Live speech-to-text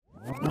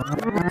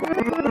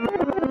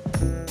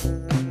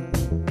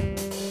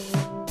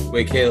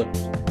Wait, Caleb.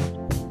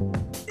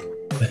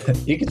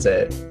 You can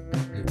say it.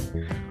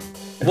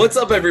 What's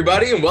up,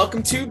 everybody, and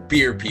welcome to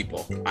Beer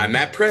People. I'm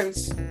Matt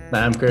Prince.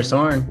 I'm Chris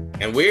Horn.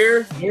 And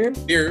we're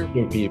Beer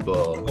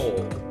People.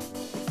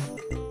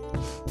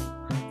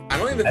 I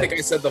don't even think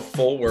I said the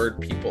full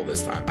word people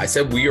this time. I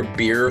said we are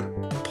Beer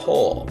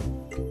Pull.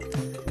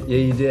 Yeah,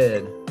 you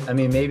did. I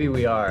mean, maybe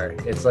we are.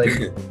 It's like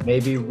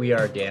maybe we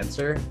are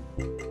dancer.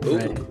 Ooh,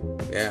 right?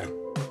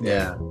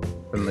 Yeah.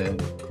 From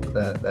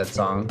that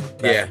song.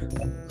 Yeah.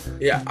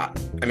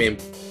 I mean,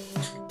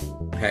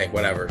 hey,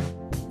 whatever.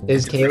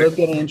 Is Caleb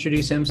going to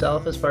introduce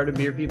himself as part of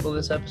Beer People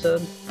this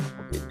episode?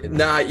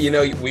 Nah,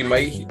 we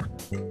might.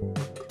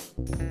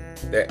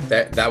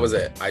 That was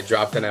it. I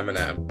dropped an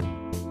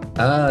M&M.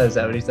 Ah, is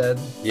that what he said?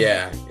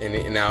 Yeah,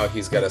 and now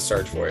he's got to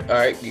search for it. All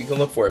right, you can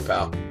look for it,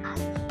 pal.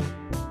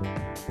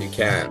 You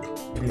can.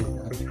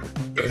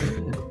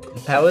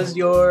 How was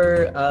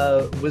your,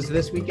 was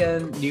this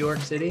weekend New York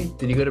City?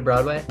 Did you go to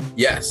Broadway?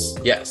 Yes.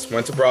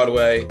 Went to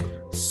Broadway,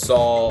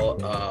 saw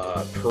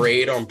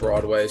Parade on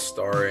Broadway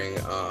starring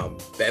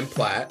Ben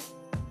Platt,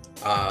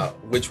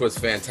 which was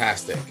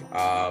fantastic.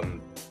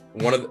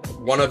 One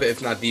of,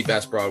 if not the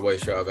best Broadway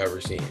show I've ever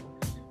seen.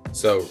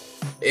 So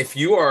if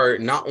you are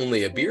not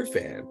only a beer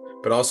fan,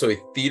 but also a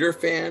theater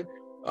fan,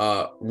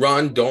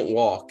 run, don't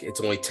walk. It's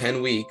only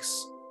 10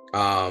 weeks.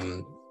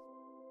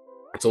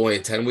 It's only a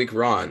 10-week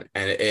run,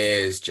 and it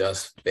is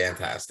just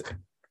fantastic.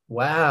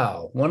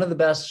 Wow. One of the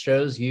best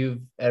shows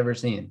you've ever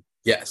seen.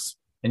 Yes.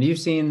 And you've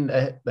seen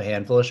a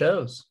handful of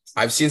shows.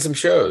 I've seen some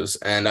shows,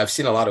 and I've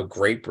seen a lot of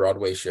great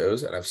Broadway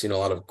shows, and I've seen a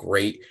lot of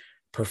great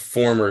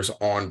performers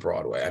on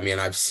Broadway. I mean,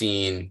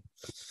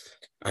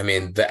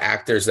 the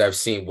actors that I've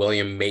seen,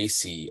 William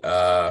Macy,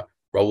 Raul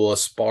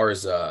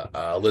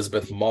Esparza,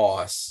 Elizabeth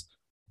Moss,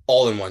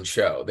 all in one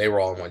show. They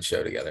were all in one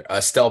show together.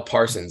 Estelle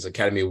Parsons,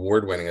 Academy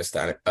Award winning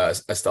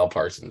Estelle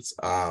Parsons.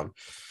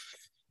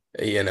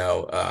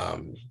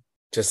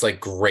 Just like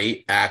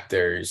great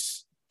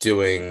actors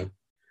doing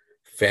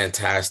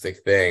fantastic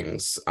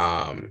things.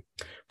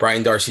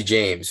 Brian Darcy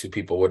James, who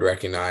people would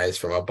recognize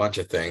from a bunch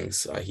of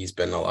things. He's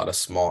had a lot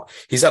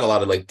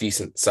of like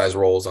decent sized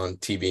roles on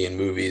TV and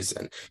movies,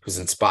 and he was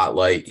in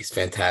Spotlight. He's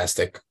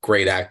fantastic.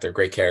 Great actor,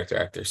 great character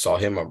actor. Saw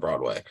him on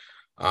Broadway.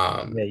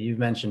 Yeah, you've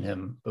mentioned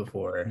him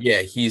before.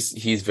 Yeah,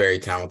 he's very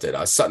talented.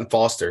 Sutton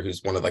Foster,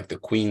 who's one of like the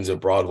queens of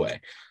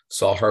Broadway,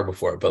 saw her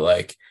before. But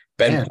like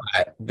Ben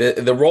Platt,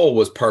 the role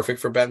was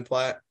perfect for Ben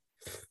Platt.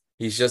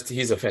 He's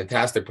a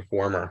fantastic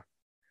performer.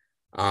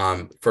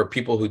 For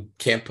people who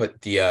can't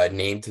put the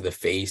name to the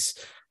face,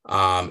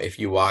 if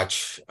you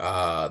watch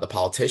The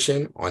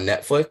Politician on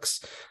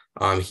Netflix,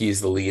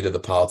 he's the lead of The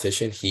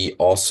Politician. He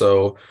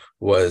also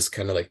was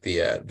kind of like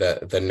the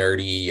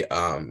nerdy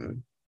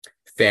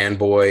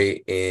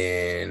fanboy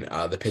in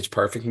the Pitch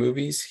Perfect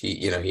movies.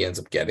 He ends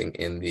up getting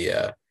in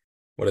the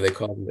what do they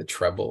call them? The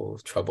treble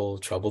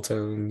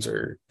tones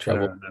or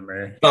treble, I don't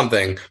remember.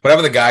 Something,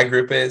 whatever the guy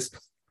group is.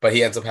 But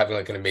he ends up having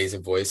like an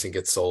amazing voice and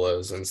gets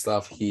solos and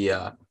stuff. He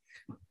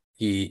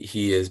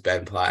is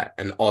Ben Platt,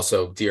 and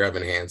also Dear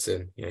Evan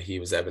Hansen. He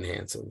was Evan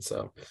Hansen.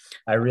 So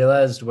I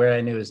realized where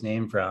I knew his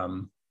name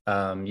from.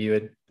 You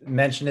had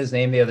mentioned his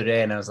name the other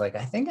day, and I was like,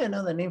 I think I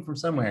know that name from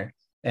somewhere.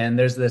 And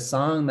there's this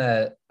song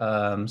that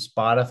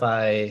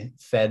Spotify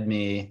fed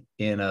me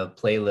in a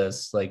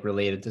playlist like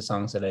related to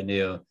songs that I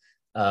knew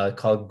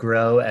called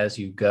Grow As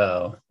You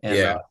Go. And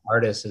the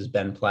artist is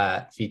Ben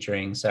Platt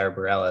featuring Sarah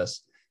Bareilles.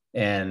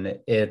 And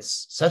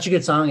it's such a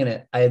good song.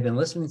 And I had been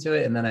listening to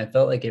it, and then I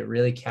felt like it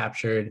really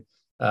captured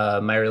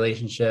my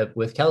relationship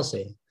with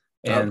Kelsey.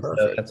 And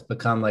so it's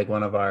become like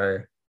one of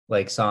our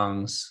like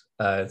songs.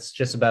 It's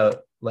just about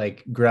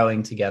like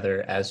growing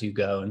together as you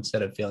go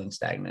instead of feeling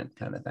stagnant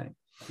kind of thing.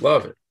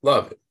 Love it.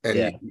 And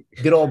yeah,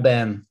 good old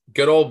Ben.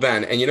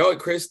 And you know what,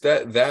 Chris,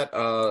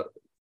 that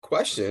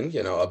question,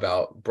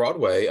 about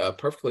Broadway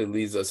perfectly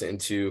leads us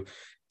into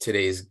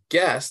today's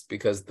guest,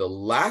 because the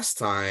last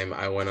time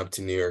I went up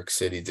to New York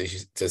City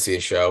to see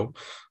a show,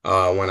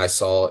 when I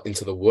saw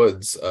Into the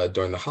Woods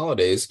during the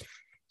holidays,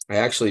 I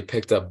actually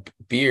picked up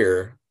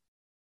beer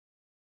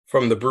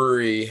from the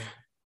brewery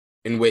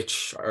in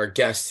which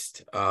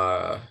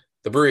the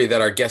brewery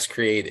that our guest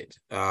created.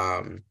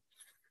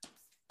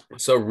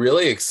 So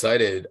really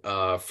excited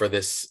for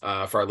this,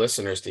 for our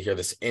listeners to hear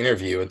this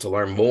interview and to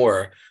learn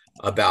more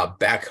about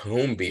back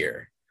home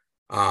beer.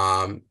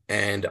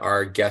 And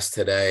our guest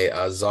today,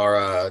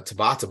 Zahra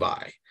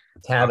Tabatabai.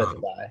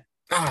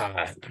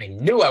 I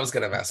knew I was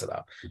going to mess it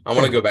up. I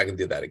want to go back and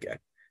do that again,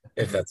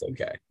 if that's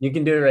okay. You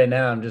can do it right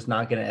now. I'm just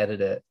not going to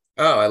edit it.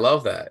 Oh, I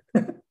love that.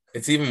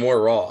 It's even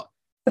more raw.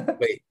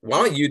 Wait,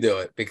 why don't you do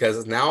it?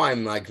 Because now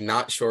I'm like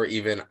not sure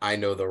even I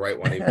know the right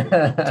one.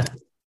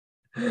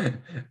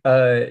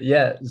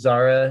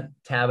 Zahra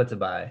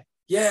Tabatabai.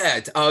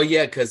 Yeah. Oh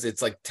yeah, because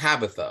it's like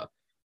Tabitha,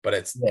 but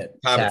it's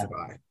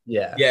Tabatabai.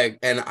 Yeah.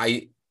 And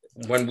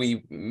when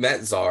we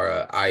met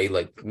Zahra, I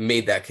like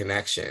made that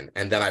connection,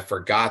 and then I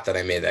forgot that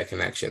I made that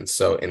connection.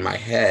 So in my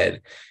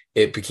head,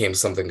 it became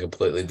something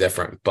completely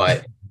different.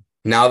 But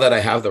now that I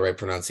have the right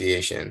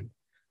pronunciation,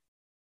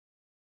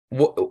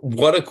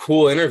 what a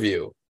cool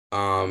interview.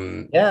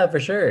 Yeah,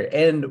 for sure.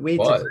 And wait,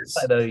 to clarify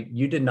Was though,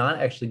 you did not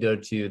actually go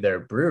to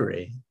their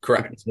brewery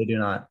because correct. they do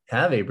not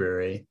have a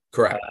brewery.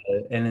 Correct.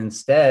 And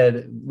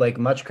instead, like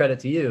much credit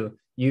to you,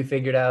 you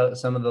figured out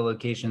some of the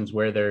locations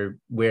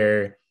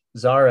where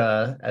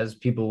Zahra, as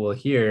people will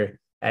hear,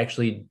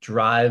 actually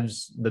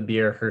drives the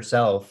beer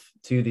herself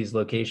to these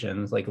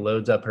locations, like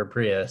loads up her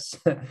Prius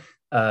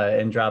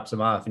and drops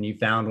them off. And you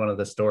found one of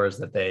the stores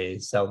that they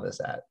sell this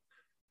at.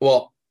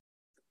 Well,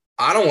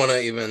 I don't want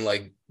to even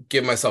like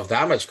give myself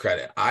that much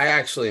credit. I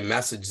actually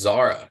messaged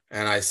Zara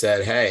and I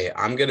said, "Hey,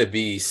 I'm going to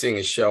be seeing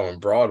a show on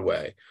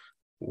Broadway.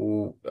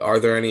 Are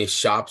there any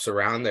shops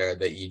around there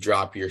that you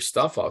drop your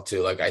stuff off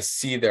to? Like, I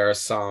see there are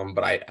some,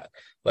 but I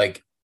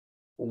like,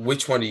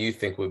 which one do you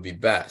think would be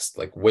best?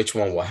 Like, which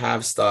one will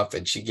have stuff?"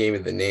 And she gave me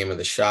the name of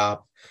the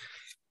shop.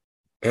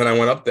 And I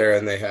went up there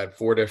and they had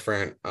four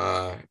different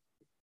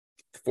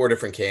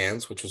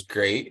cans, which was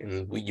great.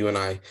 And you and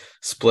I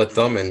split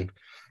them, and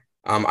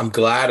I'm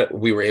glad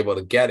we were able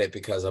to get it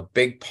because a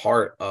big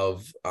part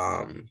of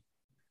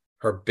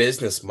her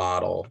business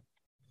model,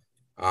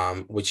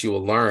 which you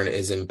will learn,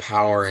 is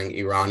empowering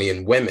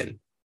Iranian women.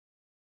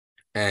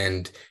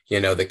 And,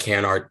 the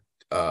can art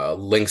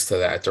links to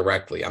that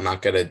directly. I'm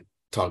not going to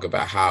talk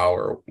about how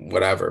or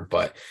whatever,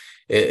 but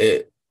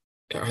the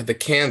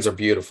cans are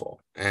beautiful.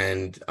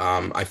 And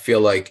I feel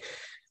like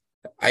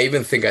I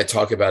even think I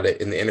talk about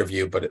it in the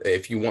interview, but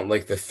if you want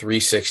like the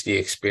 360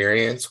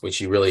 experience, which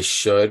you really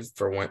should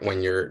for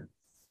when you're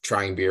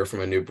trying beer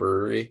from a new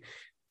brewery,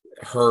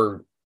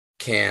 her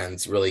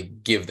cans really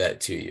give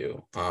that to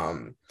you,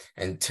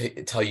 and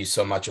tell you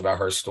so much about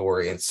her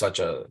story in such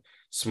a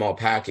small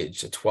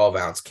package, a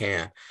 12-ounce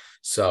can.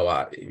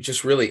 So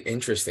just really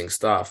interesting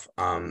stuff.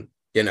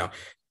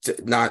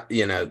 Not,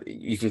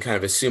 you can kind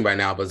of assume by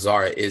now, but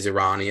Zara is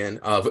Iranian,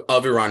 of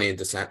Iranian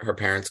descent. Her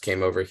parents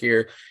came over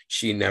here.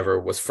 She never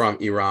was from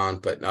Iran,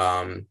 but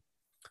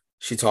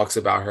she talks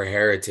about her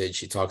heritage.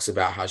 She talks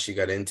about how she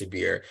got into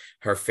beer,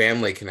 her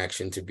family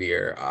connection to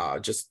beer.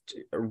 Just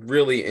a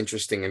really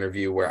interesting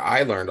interview where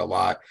I learned a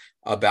lot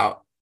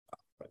about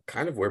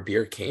kind of where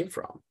beer came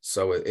from.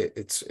 So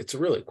it's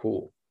really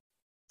cool.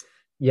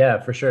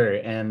 Yeah, for sure.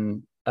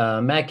 And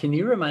Matt, can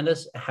you remind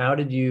us, how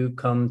did you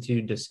come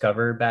to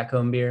discover Back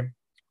Home Beer?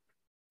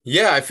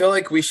 Yeah, I feel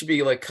like we should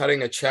be like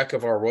cutting a check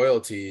of our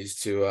royalties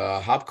to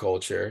Hop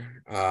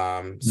Culture.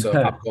 So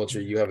Hop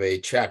Culture, you have a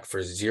check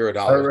for $0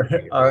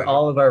 coming your way.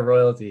 All of our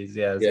royalties,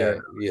 yeah, Yeah,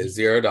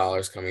 zero. yeah,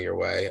 $0 coming your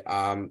way.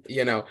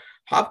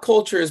 Hop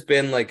Culture has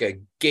been like a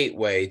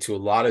gateway to a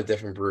lot of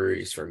different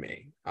breweries for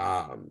me.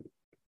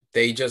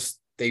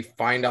 They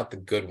find out the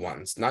good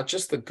ones, not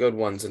just the good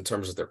ones in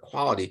terms of their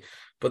quality,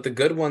 but the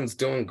good ones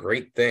doing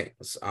great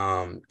things.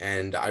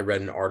 And I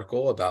read an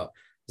article about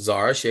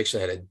Zara. She actually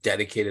had a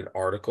dedicated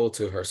article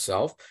to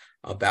herself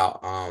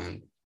about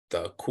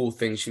the cool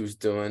things she was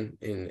doing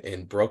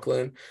in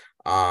Brooklyn.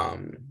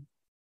 And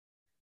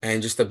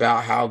just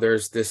about how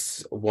there's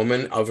this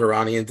woman of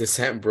Iranian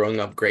descent brewing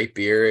up great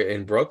beer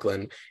in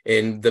Brooklyn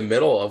in the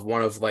middle of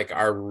one of like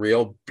our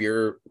real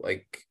beer,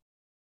 like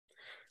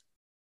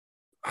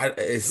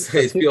it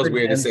feels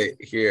weird to say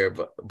here,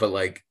 but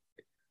like,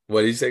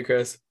 what did you say,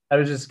 Chris? I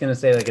was just gonna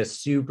say like a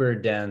super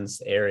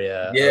dense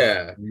area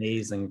Yeah, of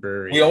amazing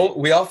breweries.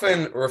 we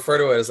often refer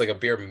to it as like a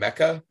beer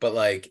mecca, but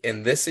like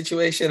in this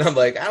situation, I'm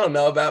like, I don't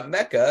know about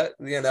mecca,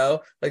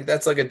 like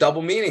that's like a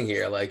double meaning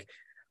here. Like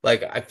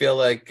I feel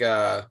like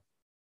yeah,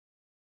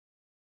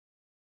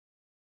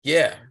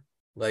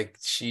 like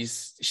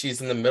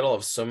she's in the middle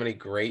of so many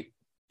great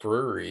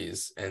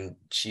breweries, and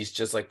she's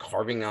just like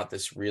carving out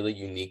this really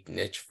unique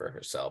niche for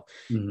herself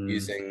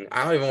using,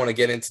 I don't even want to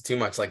get into too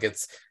much, like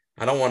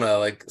I don't want to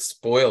like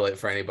spoil it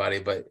for anybody,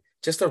 but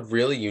just a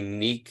really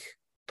unique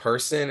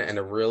person and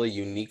a really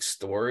unique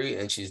story,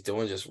 and she's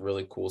doing just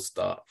really cool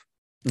stuff.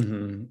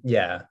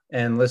 Yeah,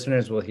 and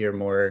listeners will hear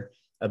more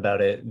about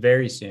it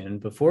very soon.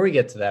 Before we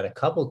get to that, a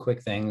couple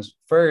quick things.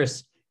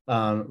 First,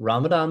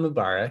 Ramadan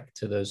Mubarak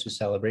to those who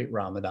celebrate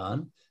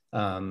Ramadan,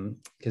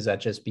 because that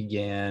just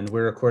began.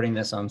 We're recording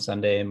this on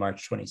Sunday,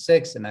 March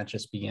 26th, and that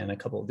just began a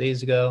couple of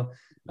days ago.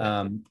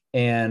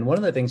 And one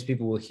of the things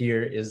people will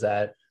hear is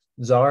that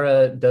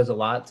Zara does a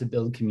lot to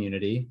build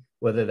community,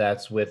 whether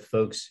that's with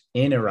folks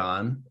in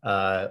Iran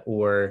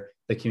or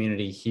the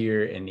community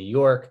here in New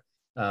York,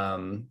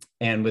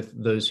 and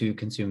with those who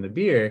consume the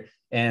beer.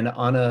 And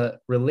on a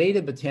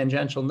related but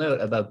tangential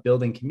note about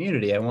building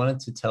community, I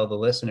wanted to tell the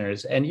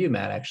listeners, and you,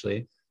 Matt,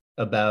 actually,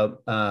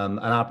 about an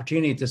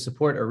opportunity to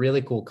support a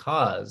really cool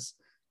cause.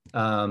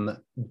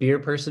 Beer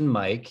Person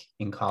Mike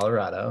in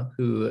Colorado,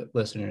 who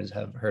listeners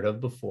have heard of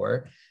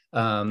before,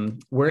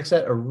 works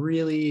at a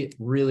really,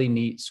 really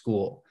neat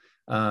school.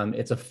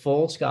 It's a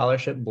full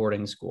scholarship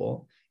boarding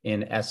school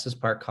in Estes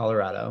Park,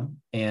 Colorado.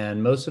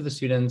 And most of the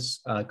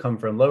students come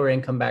from lower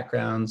income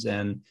backgrounds,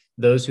 and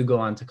those who go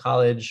on to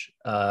college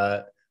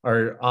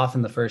are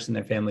often the first in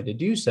their family to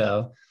do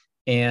so.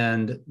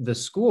 And the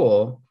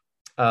school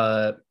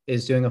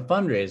is doing a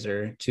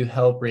fundraiser to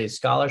help raise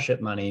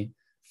scholarship money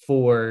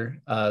for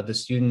the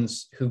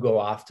students who go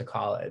off to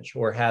college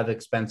or have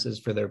expenses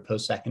for their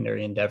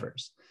post-secondary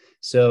endeavors.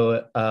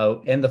 So,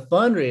 and the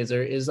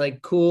fundraiser is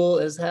like cool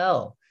as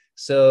hell.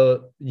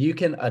 So you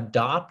can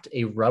adopt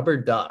a rubber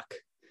duck,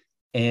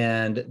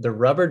 and the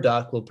rubber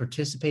duck will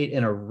participate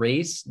in a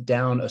race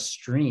down a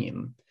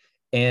stream.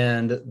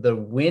 And the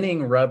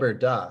winning rubber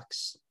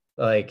ducks,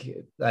 like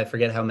I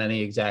forget how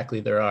many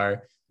exactly there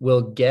are,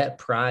 will get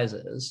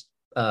prizes.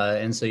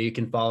 And so you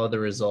can follow the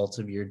results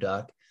of your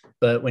duck.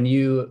 But when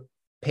you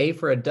pay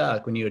for a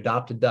duck, when you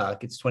adopt a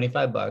duck, it's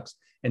 $25,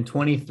 and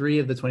 23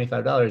 of the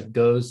 $25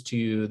 goes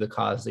to the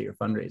cause that you're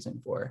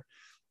fundraising for.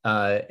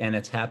 And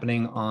it's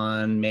happening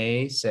on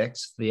May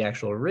 6th, the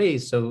actual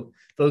race. So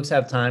folks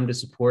have time to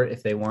support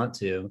if they want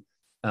to.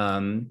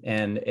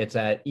 And it's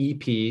at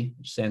EP,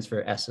 which stands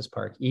for Estes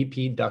Park,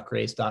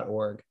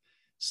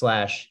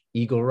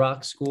 epduckrace.org/Eagle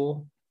Rock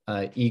School,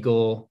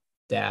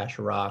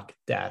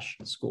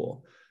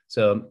 Eagle-Rock-School.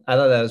 So I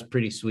thought that was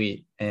pretty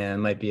sweet and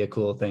might be a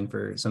cool thing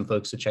for some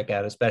folks to check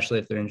out, especially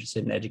if they're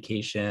interested in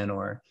education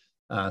or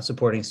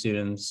supporting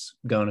students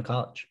going to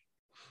college.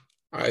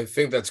 I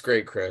think that's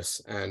great,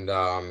 Chris. And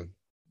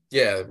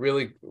yeah,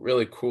 really,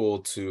 really cool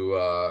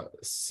to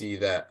see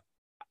that,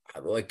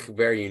 like,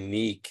 very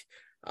unique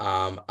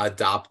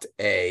adopt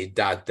a ...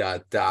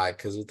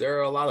 because there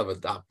are a lot of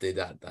adopt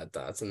a ...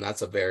 and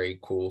that's a very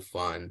cool,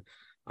 fun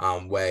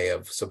way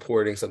of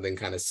supporting something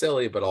kind of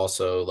silly, but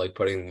also like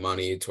putting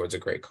money towards a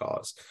great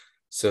cause.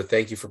 So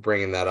thank you for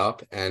bringing that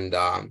up. And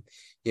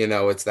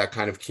it's that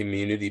kind of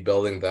community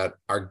building that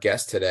our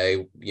guest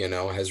today,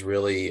 has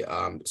really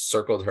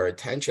circled her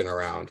attention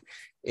around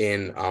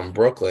in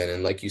Brooklyn.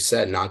 And like you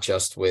said, not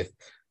just with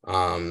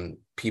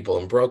people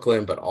in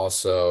Brooklyn, but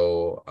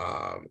also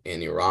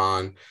in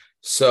Iran.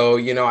 So,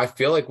 I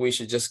feel like we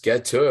should just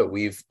get to it.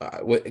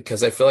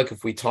 Because I feel like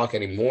if we talk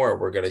anymore,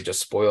 we're going to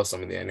just spoil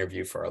some of the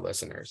interview for our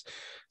listeners.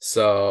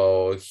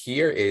 So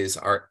here is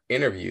our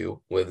interview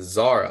with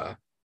Zahra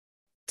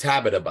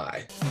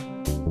Tabatabai.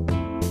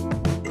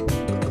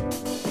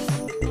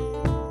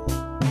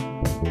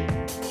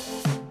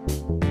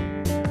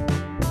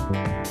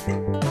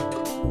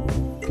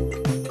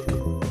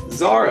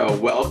 Zahra,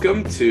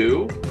 welcome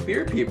to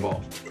Beer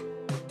People.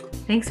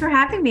 Thanks for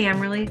having me.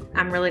 I'm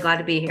really glad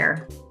to be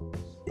here.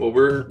 Well,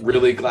 we're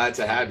really glad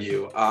to have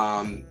you.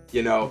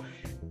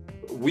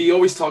 We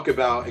always talk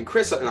about, and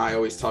Chris and I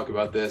always talk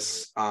about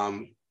this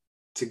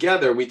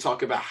together. We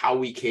talk about how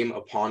we came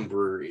upon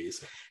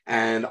breweries.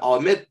 And I'll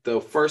admit, the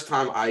first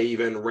time I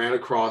even ran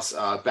across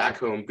Back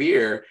Home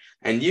Beer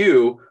and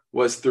you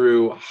was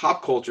through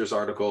Hop Culture's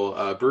article,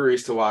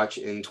 Breweries to Watch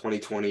in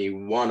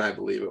 2021, I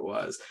believe it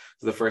was.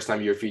 The first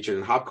time you were featured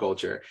in Hop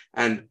Culture.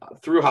 And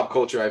through Hop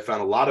Culture, I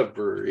found a lot of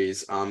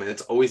breweries. And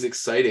it's always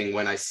exciting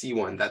when I see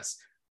one that's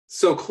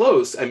so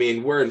close. I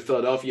mean, we're in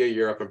Philadelphia,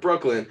 you're up in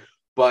Brooklyn,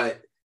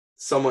 but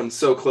someone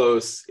so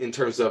close in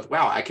terms of,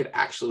 wow, I could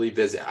actually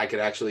visit, I could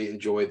actually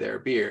enjoy their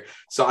beer.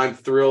 So I'm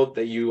thrilled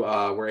that you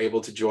were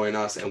able to join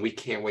us, and we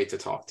can't wait to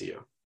talk to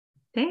you.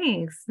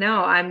 Thanks.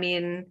 No, I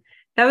mean,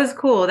 that was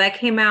cool. That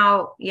came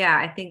out,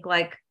 I think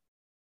like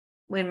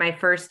in my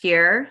first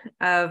year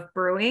of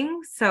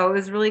brewing. So it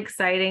was really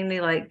exciting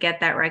to like get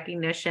that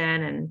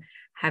recognition and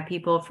have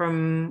people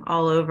from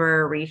all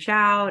over reach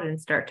out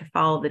and start to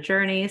follow the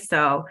journey.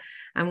 So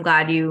I'm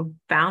glad you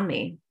found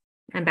me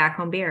and Back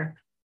Home Beer.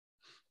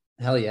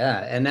 Hell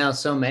yeah. And now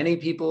so many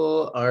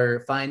people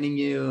are finding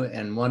you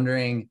and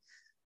wondering,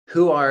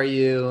 who are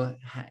you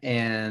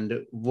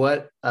and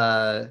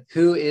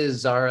who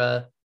is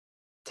Zahra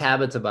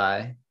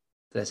Tabatabai?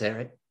 Did I say it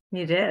right?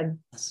 You did.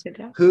 Good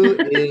job. Who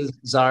is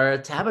Zahra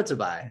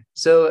Tabatabai?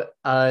 So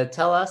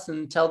tell us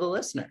and tell the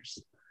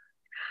listeners.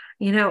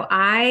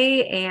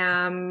 I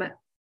am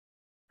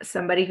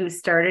somebody who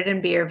started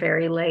in beer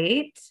very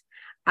late.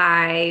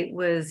 I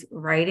was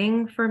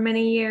writing for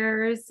many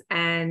years,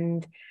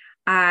 and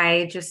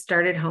I just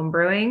started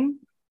homebrewing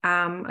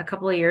a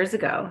couple of years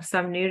ago. So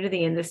I'm new to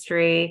the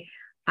industry.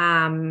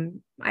 I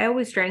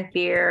always drank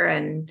beer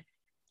and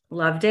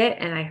loved it.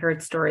 And I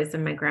heard stories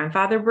of my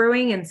grandfather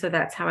brewing. And so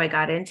that's how I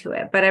got into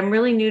it. But I'm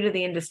really new to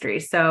the industry.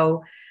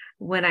 So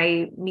when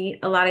I meet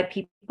a lot of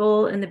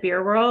people in the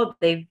beer world,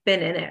 they've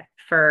been in it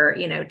for,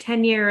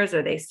 10 years,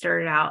 or they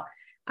started out,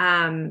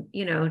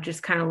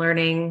 just kind of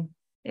learning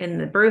in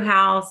the brew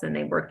house, and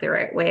they work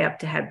their way up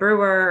to head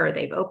brewer, or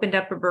they've opened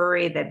up a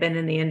brewery. They've been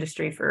in the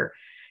industry for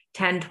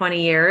 10,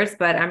 20 years,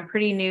 but I'm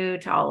pretty new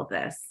to all of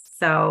this.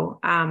 So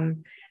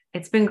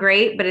it's been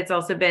great, but it's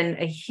also been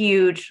a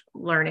huge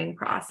learning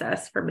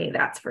process for me.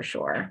 That's for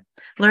sure.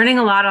 Learning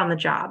a lot on the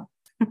job.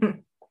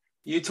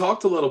 You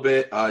talked a little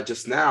bit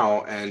just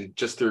now, and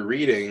just through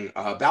reading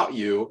about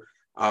you,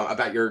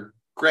 about your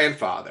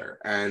grandfather.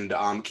 And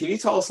can you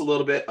tell us a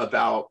little bit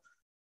about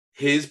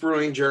his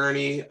brewing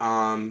journey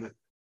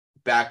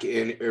back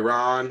in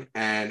Iran,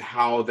 and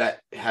how that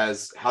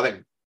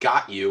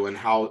got you, and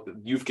how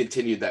you've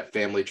continued that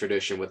family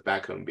tradition with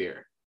Back Home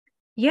Beer?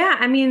 Yeah,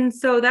 I mean,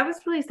 so that was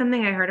really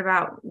something I heard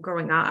about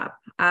growing up.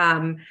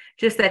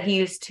 Just that he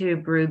used to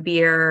brew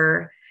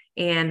beer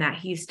and that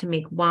he used to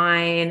make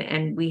wine.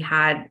 And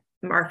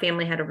our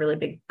family had a really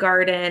big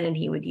garden and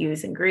he would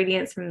use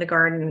ingredients from the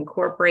garden,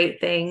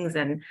 incorporate things.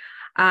 And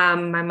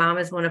my mom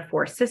is one of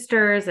four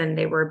sisters and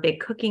they were a big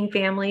cooking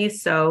family.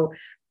 So,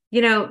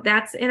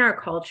 that's in our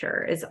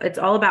culture. It's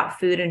all about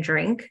food and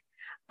drink.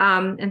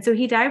 And so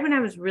he died when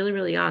I was really,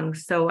 really young.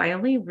 So I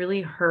only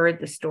really heard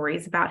the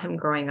stories about him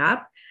growing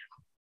up.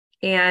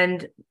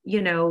 And,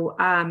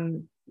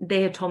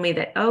 they had told me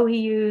that, oh, he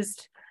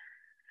used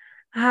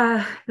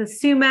the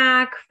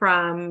sumac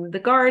from the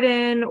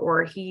garden,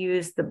 or he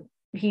used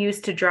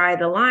to dry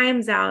the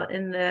limes out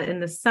in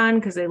the sun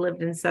because they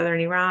lived in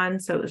southern Iran.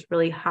 So it was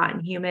really hot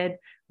and humid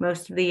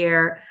most of the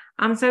year.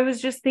 So it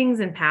was just things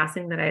in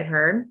passing that I'd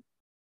heard.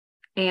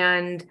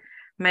 And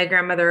my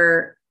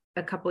grandmother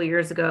a couple of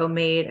years ago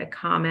made a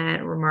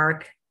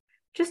remark,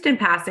 just in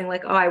passing,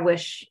 like, oh, I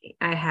wish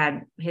I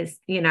had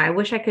I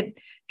wish I could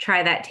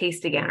try that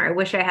taste again, or I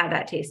wish I had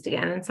that taste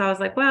again. And so I was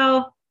like,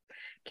 well,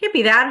 can't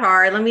be that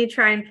hard. Let me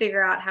try and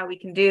figure out how we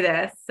can do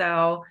this.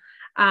 So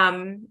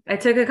I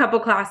took a couple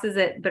classes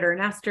at Bitter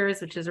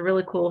Nesters, which is a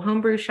really cool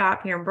homebrew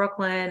shop here in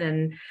Brooklyn.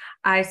 And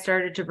I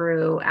started to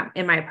brew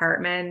in my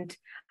apartment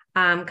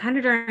kind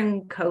of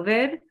during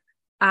COVID.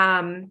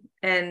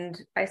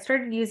 And I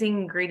started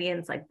using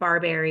ingredients like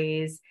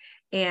barberries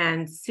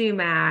and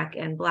sumac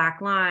and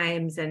black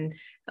limes and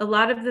a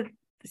lot of the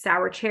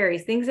sour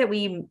cherries, things that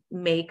we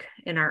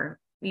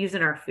use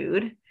in our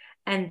food,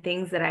 and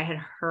things that I had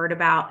heard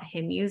about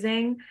him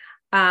using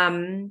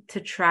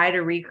to try to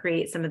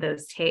recreate some of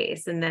those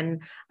tastes. And then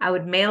I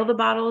would mail the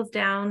bottles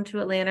down to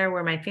Atlanta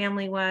where my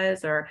family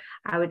was, or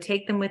I would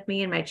take them with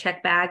me in my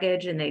checked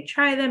baggage and they'd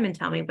try them and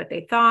tell me what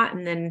they thought.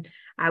 And then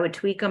I would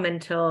tweak them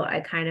until I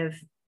kind of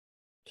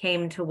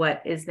came to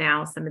what is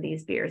now some of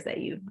these beers that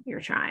you're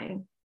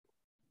trying.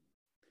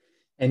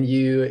 And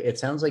it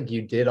sounds like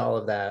you did all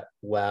of that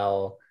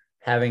while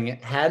having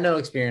had no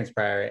experience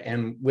prior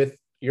and with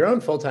your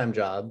own full-time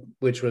job,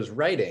 which was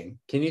writing.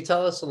 Can you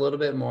tell us a little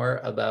bit more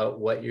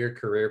about what your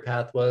career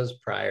path was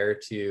prior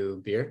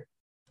to beer?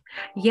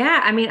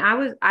 Yeah, I mean,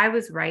 I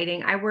was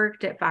writing. I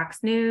worked at Fox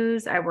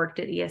News. I worked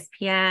at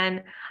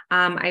ESPN.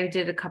 I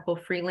did a couple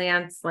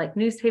freelance like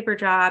newspaper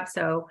jobs.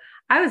 So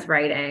I was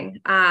writing.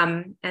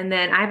 And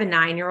then I have a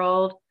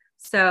 9-year-old.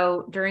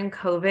 So during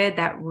COVID,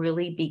 that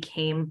really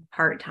became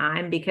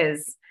part-time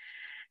because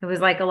it was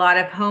like a lot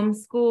of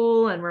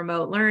homeschool and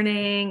remote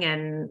learning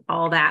and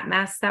all that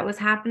mess that was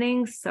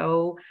happening.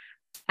 So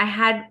I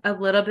had a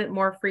little bit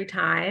more free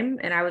time,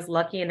 and I was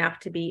lucky enough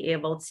to be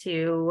able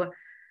to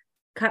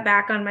cut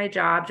back on my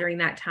job during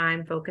that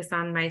time, focus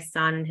on my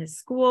son and his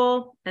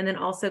school, and then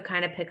also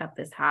kind of pick up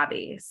this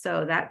hobby.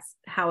 So that's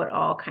how it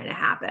all kind of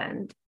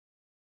happened.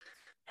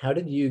 How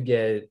did you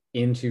get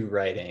into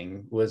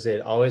writing? Was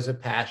it always a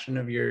passion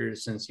of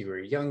yours since you were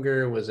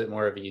younger? Was it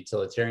more of a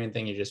utilitarian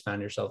thing you just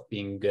found yourself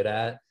being good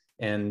at?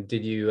 And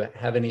did you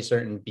have any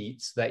certain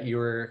beats that you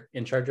were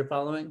in charge of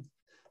following?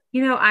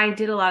 I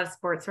did a lot of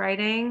sports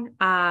writing,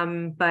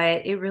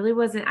 but it really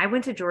wasn't. I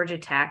went to Georgia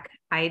Tech.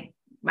 I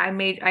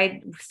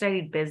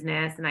studied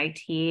business and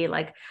IT.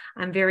 Like,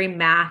 I'm very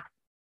math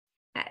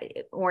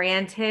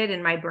oriented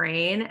in my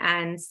brain.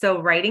 And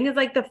so writing is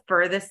like the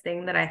furthest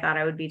thing that I thought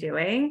I would be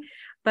doing.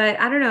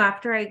 But I don't know,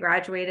 after I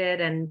graduated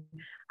and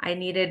I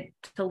needed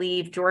to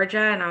leave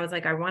Georgia, and I was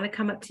like, I want to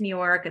come up to New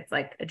York. It's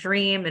like a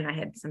dream. And I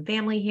had some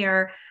family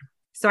here.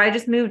 So I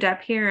just moved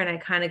up here and I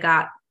kind of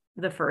got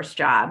the first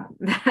job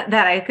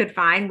that I could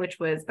find, which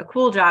was a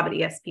cool job at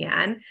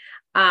ESPN.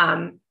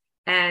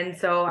 And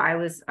so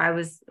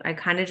I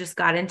kind of just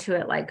got into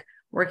it, like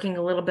working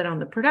a little bit on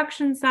the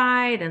production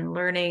side and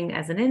learning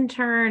as an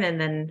intern,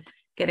 and then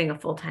getting a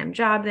full-time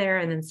job there,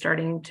 and then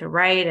starting to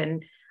write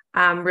and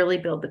really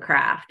build the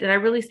craft. And I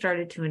really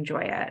started to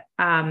enjoy it.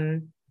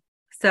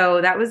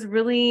 So that was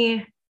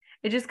really,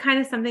 it just kind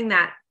of something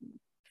that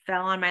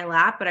fell on my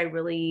lap, but I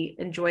really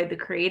enjoyed the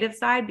creative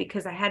side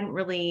because I hadn't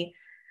really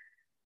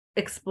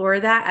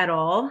explored that at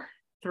all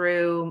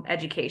through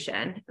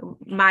education.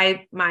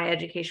 My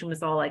education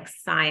was all like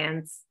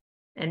science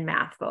and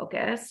math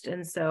focused.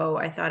 And so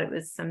I thought it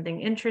was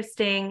something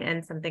interesting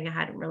and something I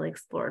hadn't really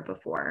explored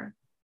before.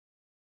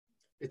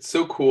 It's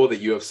so cool that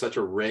you have such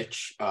a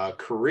rich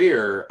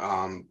career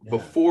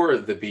before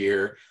the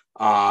beer.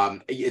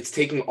 It's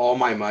taking all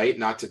my might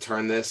not to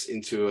turn this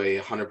into a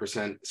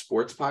 100%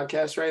 sports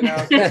podcast right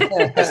now.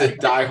 As a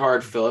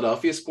diehard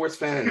Philadelphia sports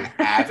fan and an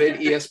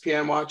avid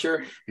ESPN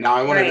watcher, now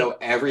I want to know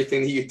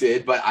everything that you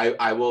did, but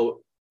I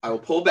will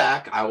pull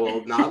back. I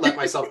will not let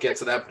myself get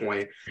to that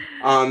point.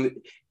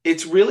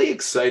 It's really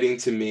exciting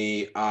to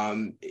me.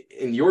 And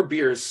your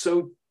beer is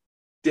so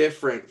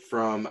different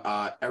from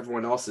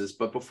everyone else's.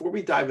 But before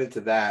we dive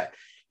into that,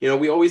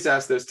 we always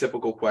ask those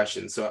typical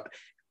questions. So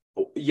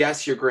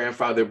yes, your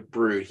grandfather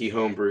brewed, he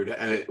home brewed,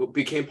 and it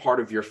became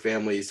part of your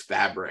family's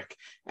fabric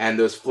and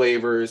those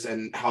flavors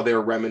and how they're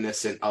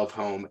reminiscent of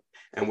home,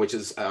 and which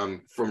is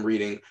from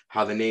reading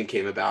how the name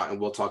came about.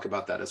 And we'll talk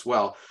about that as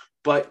well.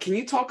 but can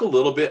you talk a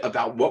little bit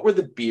about what were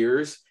the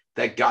beers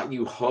that got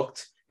you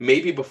hooked,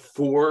 maybe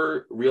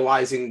before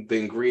realizing the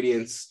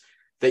ingredients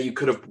that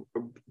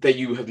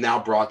you have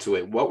now brought to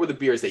it? What were the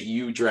beers that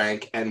you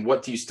drank, and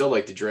what do you still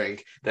like to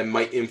drink that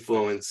might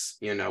influence,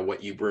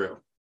 what you brew?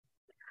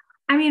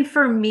 I mean,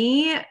 for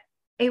me,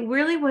 it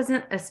really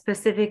wasn't a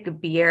specific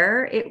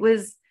beer. It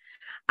was,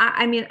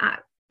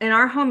 in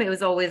our home, it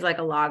was always like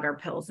a lager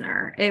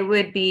pilsner. It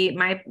would be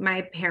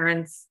my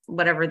parents,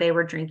 whatever they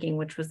were drinking,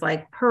 which was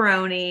like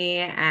Peroni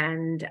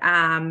and,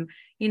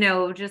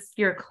 just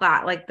your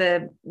like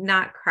the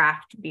not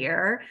craft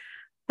beer.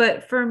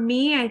 But for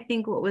me, I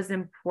think what was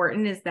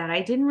important is that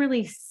I didn't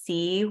really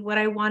see what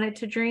I wanted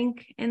to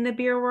drink in the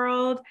beer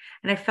world.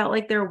 And I felt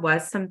like there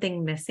was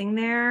something missing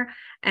there.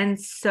 And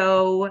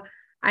so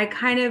I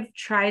kind of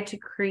tried to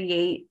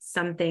create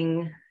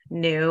something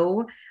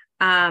new,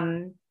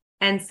 and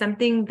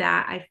something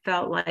that I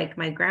felt like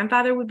my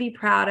grandfather would be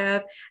proud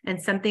of,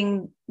 and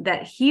something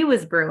that he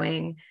was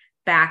brewing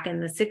back in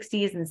the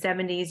 60s and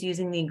 70s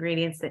using the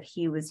ingredients that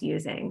he was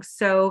using.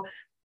 So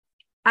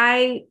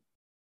I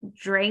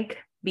drank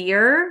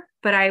beer,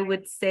 but I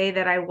would say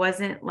that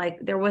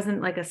there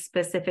wasn't like a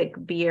specific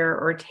beer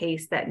or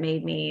taste that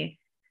made me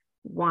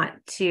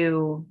want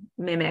to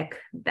mimic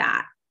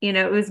that.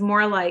 It was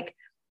more like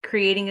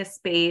creating a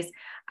space.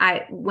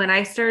 When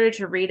I started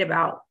to read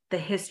about the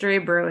history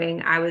of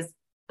brewing, I was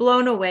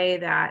blown away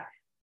that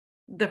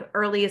the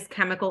earliest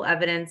chemical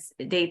evidence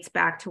dates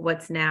back to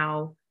what's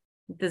now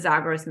the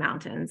Zagros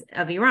Mountains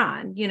of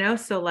Iran,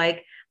 so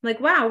like,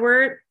 wow,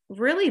 we're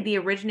really the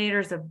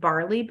originators of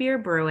barley beer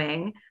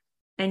brewing.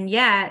 And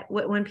yet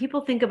when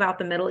people think about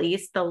the Middle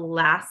East, the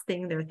last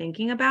thing they're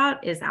thinking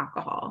about is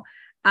alcohol,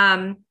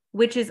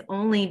 which is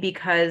only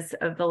because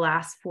of the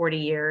last 40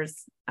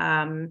 years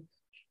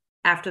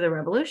after the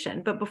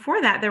revolution. But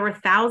before that, there were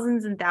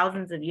thousands and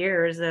thousands of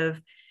years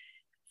of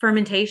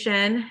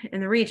fermentation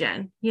in the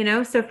region,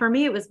 So for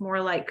me, it was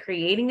more like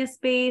creating a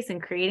space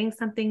and creating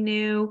something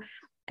new.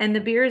 And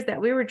the beers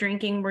that we were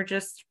drinking were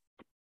just,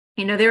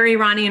 they were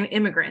Iranian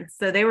immigrants.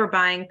 So they were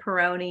buying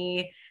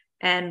Peroni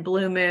and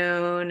Blue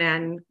Moon,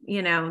 and,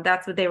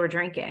 that's what they were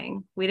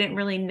drinking. We didn't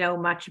really know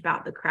much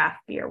about the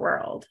craft beer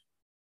world.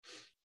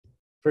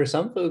 For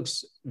some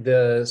folks,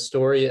 the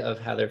story of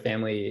how their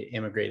family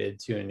immigrated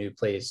to a new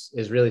place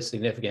is really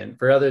significant.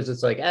 For others,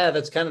 it's like,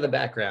 that's kind of the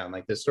background.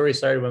 Like the story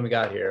started when we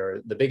got here,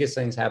 or the biggest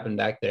things happened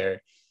back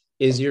there.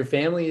 Is your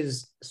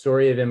family's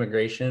story of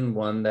immigration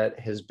one that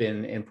has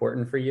been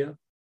important for you?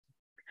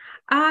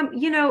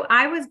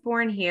 I was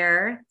born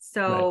here,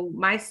 so Right.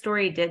 My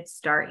story did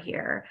start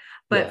here,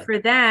 but Yeah. for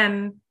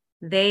them,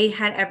 they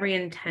had every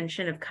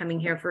intention of coming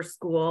here for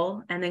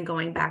school and then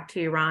going back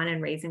to Iran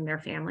and raising their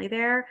family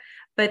there.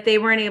 But they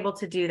weren't able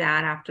to do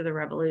that after the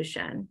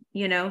revolution,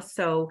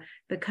 so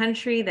the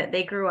country that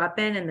they grew up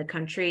in and the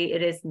country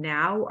it is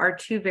now are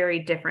two very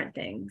different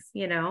things,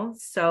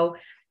 so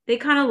they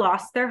kind of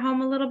lost their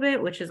home a little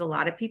bit, which is a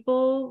lot of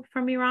people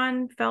from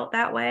Iran felt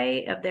that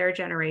way of their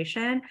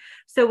generation.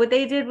 So what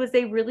they did was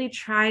they really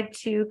tried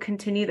to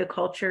continue the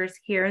cultures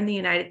here in the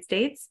United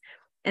States,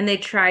 and they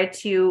tried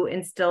to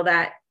instill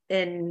that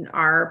in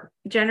our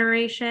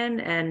generation.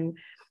 And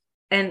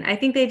I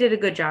think they did a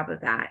good job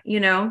of that.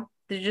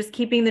 They're just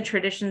keeping the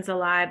traditions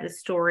alive, the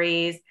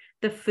stories,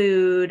 the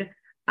food,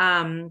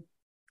 the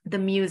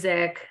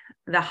music,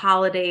 the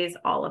holidays,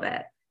 all of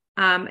it.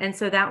 And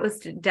so that was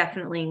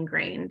definitely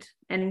ingrained.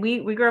 And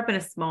we grew up in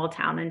a small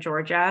town in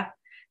Georgia,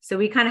 so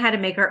we kind of had to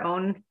make our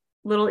own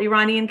little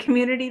Iranian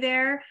community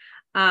there.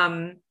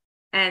 And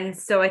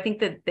so I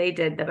think that they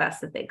did the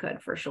best that they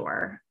could, for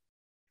sure.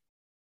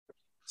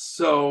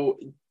 So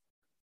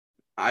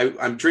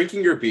I'm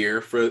drinking your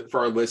beer for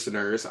our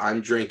listeners.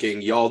 I'm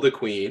drinking Y'all the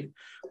Queen,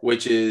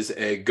 which is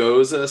a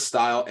Goza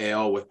style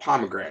ale with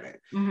pomegranate.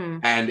 Mm-hmm.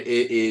 And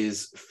it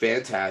is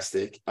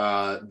fantastic.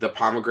 The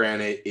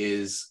pomegranate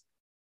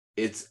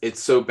it's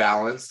so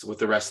balanced with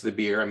the rest of the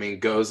beer. I mean,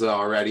 Goza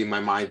already,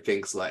 my mind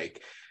thinks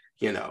like,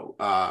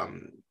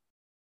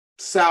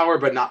 sour,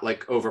 but not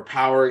like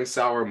overpowering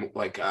sour,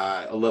 like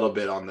a little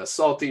bit on the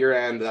saltier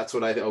end. That's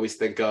what I always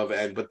think of.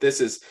 But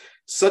this is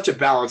such a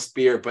balanced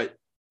beer, but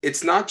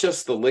it's not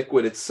just the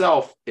liquid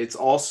itself. It's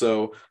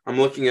also, I'm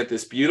looking at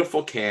this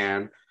beautiful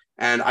can,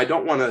 and I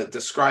don't want to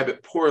describe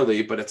it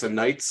poorly, but it's a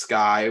night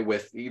sky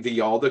with the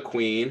Y'all the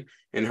Queen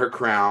in her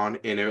crown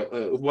in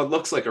what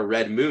looks like a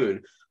red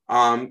moon.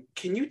 Can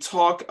you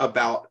talk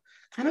about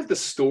kind of the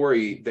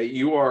story that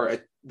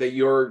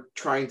you're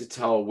trying to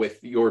tell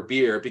with your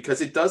beer?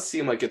 Because it does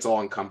seem like it's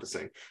all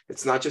encompassing.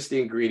 It's not just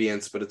the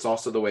ingredients, but it's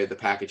also the way the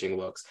packaging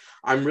looks.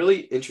 I'm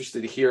really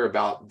interested to hear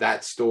about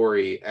that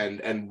story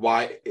and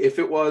why, if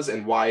it was,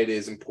 and why it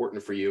is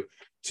important for you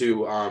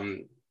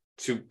to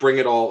bring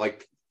it all,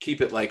 like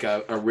keep it like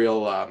a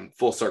real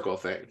full circle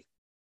thing.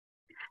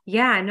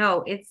 Yeah,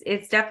 no,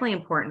 it's definitely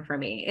important for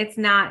me. It's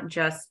not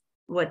just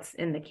what's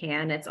in the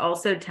can. It's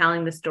also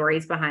telling the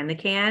stories behind the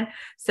can.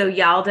 So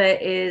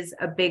Yalda is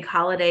a big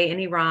holiday in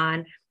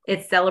Iran.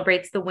 It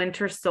celebrates the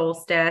winter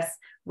solstice,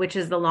 which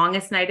is the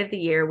longest night of the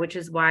year, which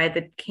is why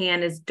the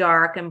can is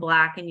dark and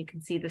black and you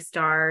can see the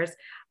stars.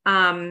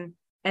 And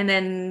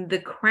then the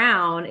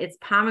crown, it's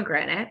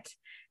pomegranate.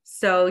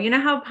 So you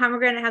know how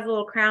pomegranate has a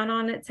little crown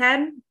on its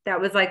head?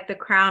 That was like the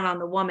crown on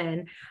the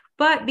woman.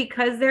 But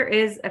because there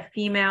is a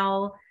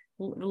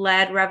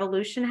female-led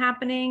revolution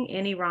happening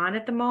in Iran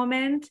at the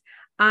moment,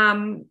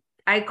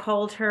 I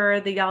called her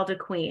the Yalda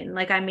Queen.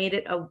 Like I made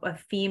it a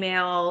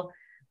female,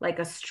 like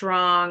a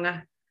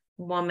strong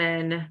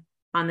woman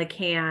on the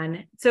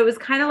can. So it was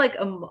kind of like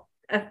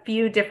a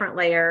few different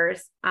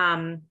layers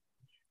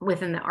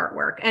within the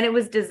artwork. And it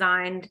was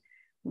designed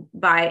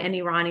by an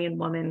Iranian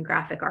woman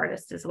graphic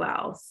artist as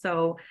well.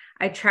 So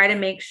I try to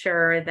make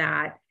sure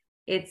that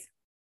it's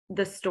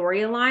the story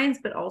aligns,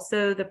 but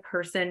also the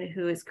person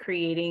who is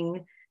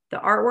creating the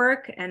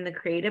artwork and the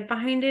creative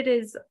behind it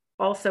is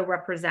also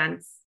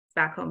represents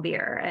Back Home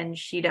Beer, and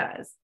she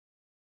does.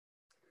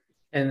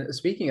 And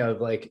speaking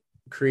of like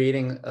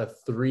creating a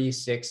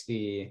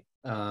 360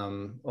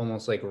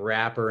 almost like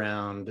wrap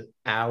around,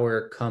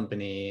 our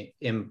company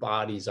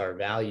embodies our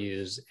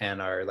values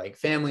and our like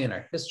family and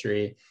our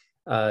history.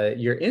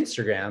 Your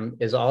Instagram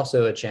is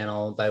also a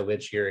channel by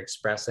which you're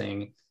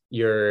expressing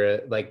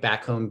your like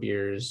Back Home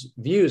Beer's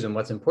views and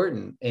what's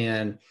important.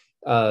 And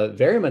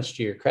very much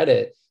to your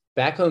credit,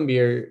 Back Home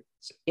Beer's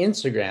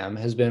Instagram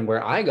has been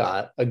where I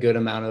got a good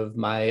amount of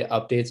my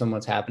updates on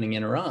what's happening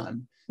in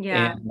Iran.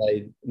 Yeah. And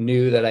I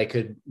knew that I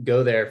could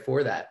go there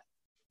for that.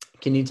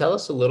 Can you tell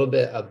us a little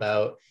bit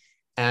about,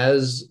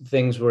 as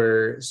things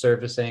were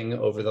surfacing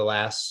over the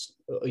last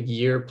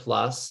year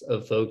plus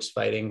of folks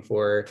fighting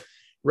for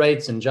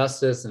rights and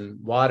justice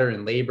and water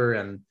and labor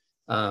and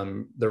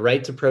the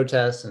right to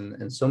protest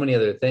and so many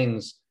other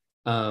things,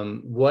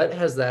 what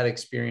has that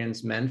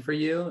experience meant for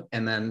you?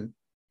 And then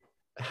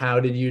how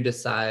did you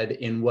decide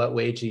in what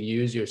way to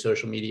use your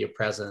social media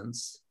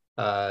presence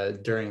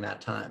during that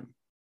time?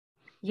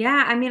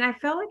 Yeah, I mean, I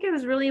felt like it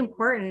was really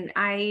important.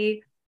 I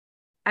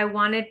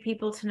wanted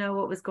people to know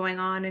what was going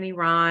on in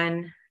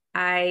Iran.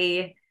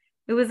 It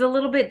was a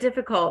little bit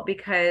difficult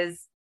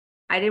because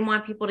I didn't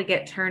want people to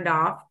get turned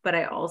off, but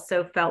I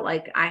also felt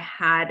like I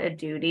had a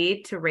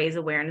duty to raise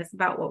awareness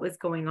about what was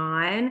going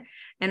on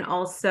and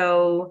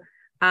also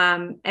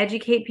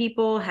educate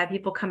people, have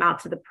people come out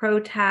to the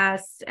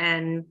protests.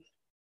 And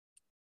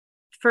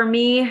for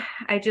me,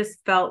 I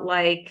just felt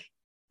like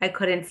I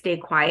couldn't stay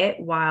quiet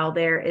while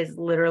there is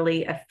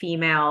literally a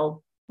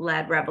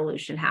female-led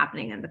revolution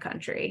happening in the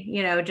country.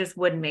 You know, it just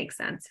wouldn't make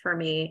sense for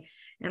me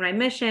and my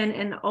mission.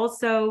 And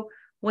also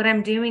what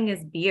I'm doing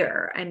is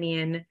beer. I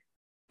mean,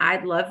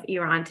 I'd love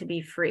Iran to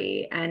be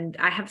free. And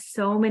I have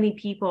so many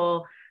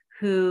people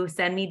who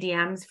send me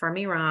DMs from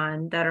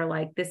Iran that are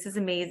like, this is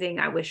amazing.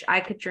 I wish I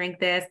could drink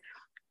this.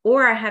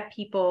 Or I have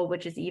people,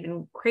 which is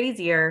even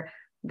crazier,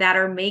 that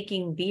are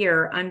making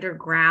beer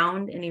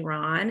underground in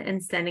Iran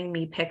and sending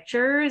me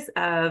pictures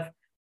of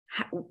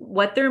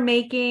what they're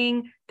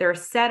making, their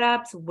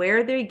setups,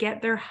 where they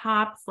get their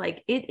hops.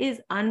 Like, it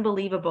is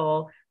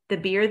unbelievable, the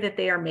beer that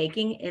they are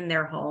making in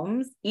their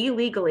homes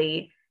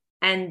illegally.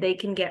 And they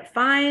can get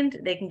fined,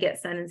 they can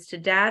get sentenced to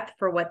death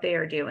for what they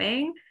are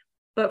doing.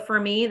 But for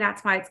me,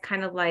 that's why it's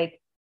kind of like,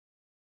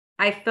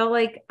 I feel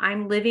like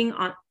I'm living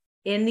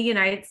in the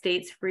United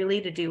States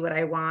freely to do what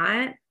I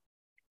want.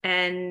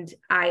 And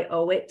I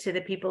owe it to the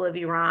people of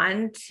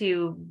Iran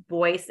to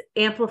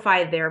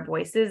amplify their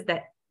voices,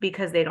 that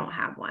because they don't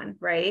have one,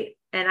 right?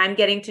 And I'm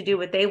getting to do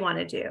what they want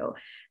to do.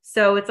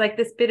 So it's like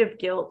this bit of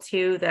guilt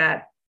too,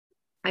 that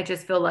I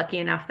just feel lucky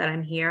enough that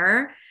I'm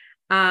here.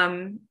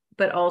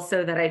 But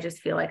also that I just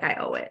feel like I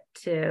owe it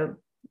to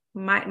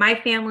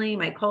my family,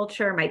 my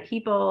culture, my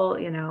people,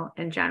 you know,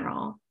 in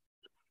general.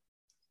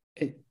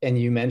 And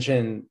you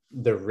mentioned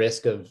the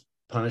risk of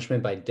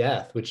punishment by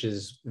death, which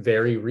is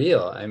very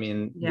real. I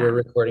mean, we're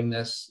recording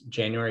this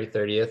January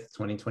 30th,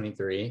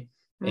 2023.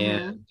 Mm-hmm.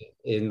 And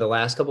in the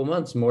last couple of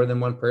months, more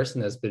than one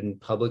person has been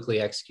publicly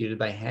executed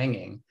by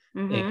hanging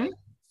and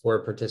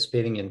for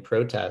participating in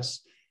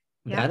protests.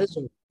 Yeah. That is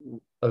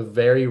a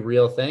very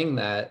real thing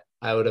that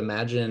I would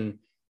imagine,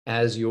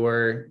 as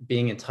you're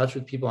being in touch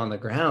with people on the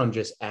ground,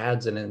 just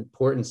adds an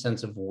important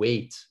sense of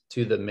weight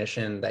to the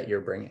mission that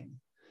you're bringing.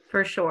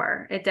 For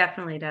sure. It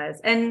definitely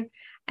does.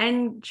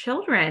 And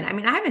children, I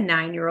mean, I have a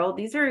 9-year-old.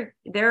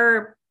 There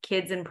are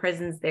kids in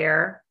prisons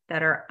there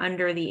that are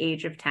under the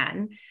age of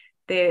 10.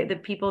 The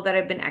people that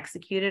have been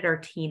executed are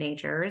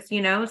teenagers,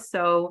 you know?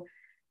 So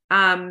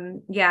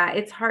yeah,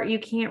 it's hard. You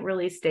can't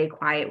really stay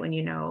quiet when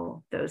you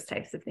know those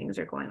types of things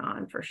are going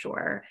on, for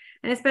sure.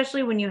 And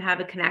especially when you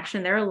have a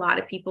connection. There are a lot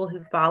of people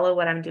who follow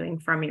what I'm doing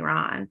from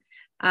Iran.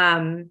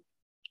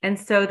 And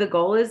so the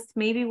goal is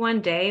maybe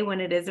one day when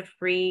it is a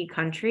free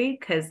country,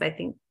 because I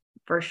think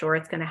for sure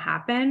it's going to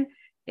happen,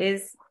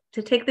 is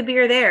to take the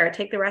beer there,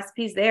 take the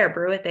recipes there,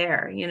 brew it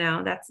there. You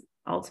know, that's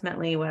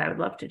ultimately what I would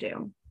love to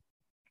do.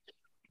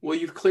 Well,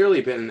 you've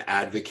clearly been an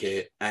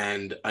advocate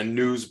and a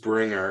news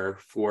bringer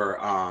for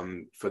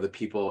the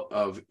people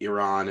of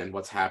Iran and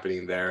what's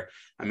happening there.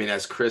 I mean,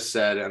 as Chris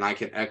said, and I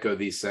can echo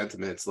these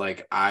sentiments,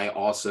 like I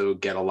also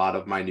get a lot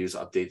of my news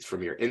updates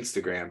from your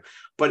Instagram,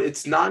 but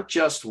it's not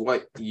just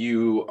what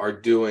you are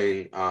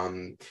doing,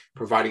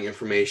 providing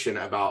information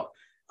about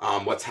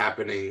what's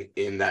happening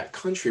in that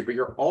country, but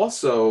you're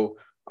also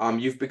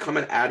you've become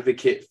an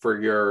advocate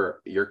for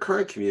your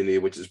current community,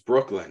 which is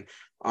Brooklyn,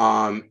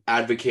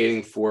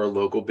 advocating for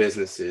local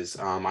businesses.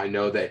 I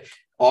know that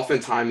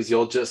oftentimes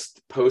you'll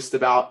just post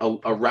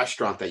about a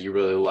restaurant that you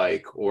really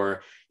like,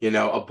 or, you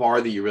know, a bar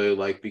that you really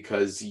like,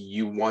 because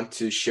you want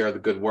to share the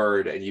good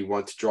word and you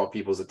want to draw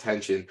people's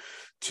attention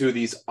to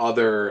these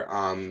other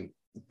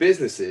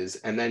businesses.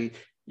 And then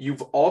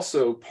you've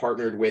also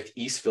partnered with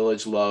East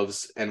Village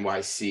Loves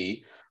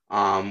NYC,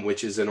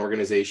 which is an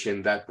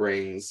organization that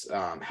brings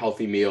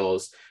healthy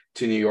meals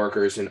to New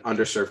Yorkers in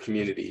underserved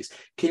communities.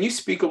 Can you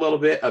speak a little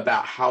bit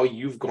about how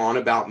you've gone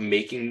about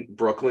making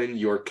Brooklyn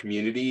your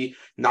community,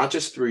 not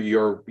just through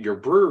your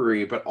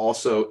brewery, but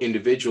also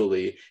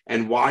individually,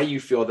 and why you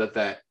feel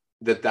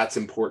that's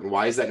important?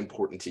 Why is that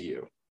important to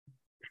you?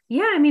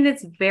 Yeah, I mean,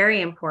 it's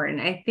very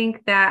important. I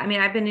think that, I mean,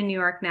 I've been in New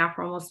York now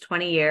for almost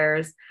 20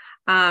 years.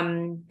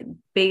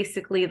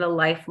 Basically the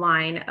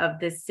lifeline of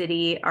this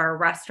city are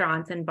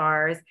restaurants and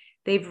bars.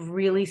 They've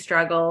really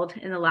struggled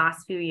in the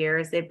last few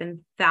years. They've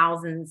been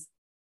thousands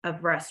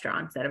of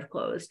restaurants that have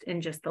closed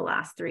in just the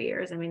last 3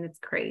 years. I mean, it's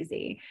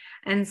crazy.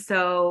 And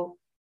so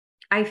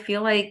I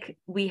feel like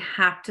we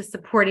have to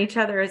support each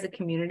other as a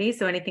community.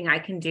 So anything I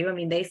can do, I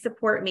mean, they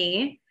support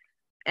me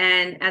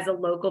and as a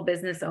local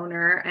business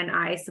owner, and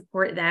I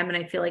support them. And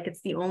I feel like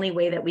it's the only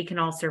way that we can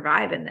all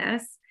survive in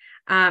this.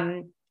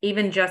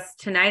 Even just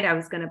tonight, I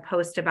was going to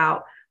post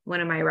about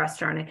one of my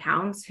restaurant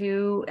accounts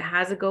who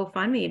has a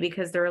GoFundMe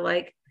because they're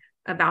like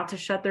about to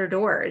shut their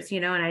doors, you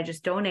know, and I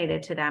just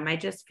donated to them. I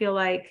just feel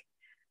like,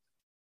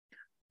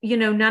 you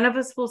know, none of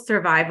us will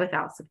survive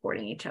without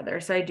supporting each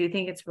other. So I do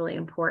think it's really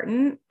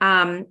important.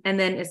 And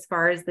then as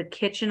far as the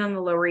kitchen on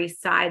the Lower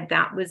East Side,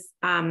 that was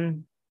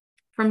from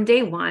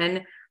day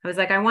one, I was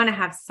like, I want to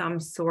have some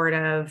sort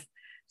of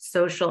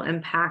social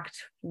impact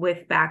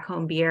with Back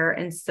Home Beer.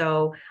 And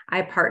so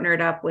I partnered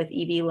up with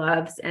EB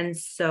Loves. And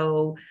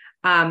so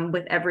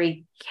with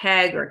every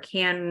keg or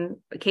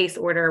case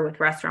order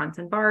with restaurants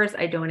and bars,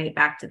 I donate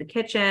back to the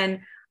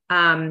kitchen,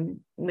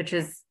 which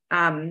is,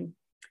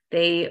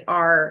 they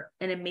are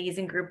an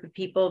amazing group of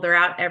people. They're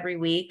out every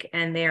week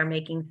and they are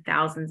making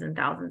thousands and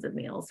thousands of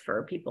meals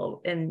for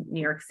people in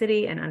New York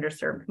City and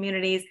underserved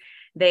communities.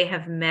 They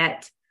have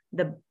met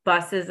the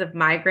buses of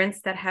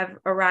migrants that have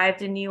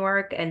arrived in New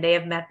York, and they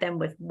have met them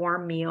with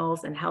warm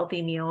meals and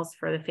healthy meals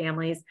for the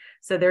families.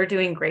 So they're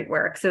doing great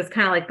work. So it's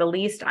kind of like the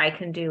least I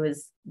can do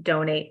is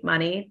donate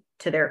money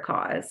to their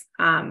cause.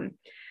 And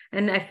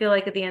I feel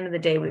like at the end of the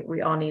day,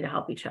 we all need to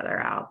help each other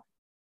out.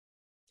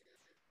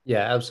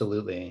 Yeah,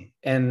 absolutely.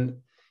 And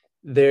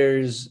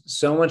there's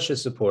so much to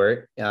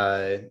support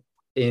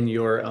in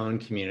your own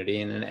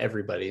community and in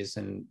everybody's.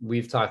 And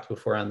we've talked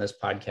before on this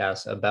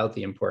podcast about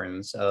the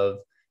importance of,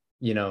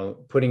 you know,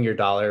 putting your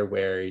dollar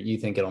where you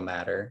think it'll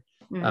matter.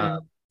 Mm-hmm.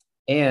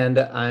 And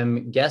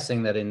I'm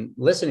guessing that in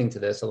listening to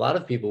this, a lot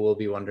of people will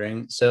be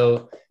wondering,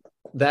 so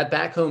that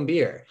Back Home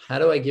Beer, how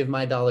do I give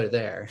my dollar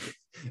there?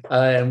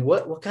 And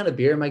what kind of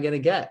beer am I going to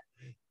get?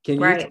 Can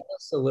you tell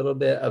us a little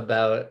bit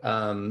about,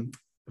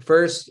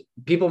 first,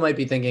 people might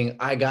be thinking,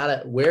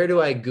 where do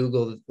I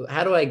Google,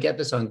 how do I get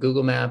this on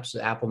Google Maps,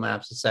 Apple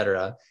Maps,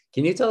 etc.?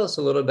 Can you tell us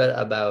a little bit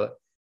about,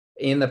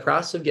 in the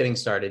process of getting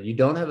started, you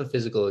don't have a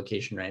physical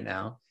location right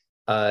now.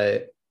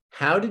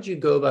 How did you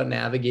go about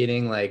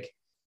navigating like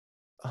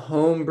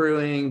home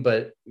brewing,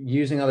 but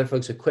using other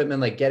folks'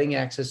 equipment, like getting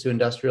access to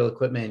industrial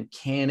equipment,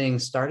 canning,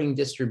 starting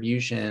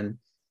distribution?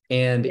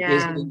 And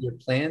is it your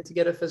plan to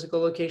get a physical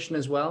location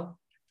as well?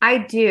 I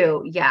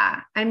do.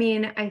 Yeah. I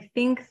mean, I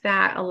think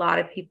that a lot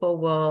of people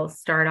will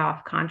start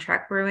off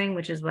contract brewing,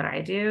 which is what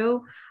I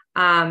do,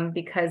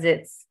 because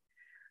it's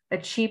a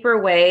cheaper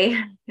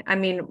way. I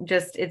mean,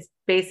 it's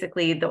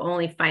basically the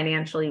only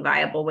financially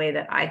viable way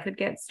that I could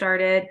get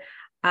started,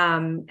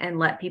 and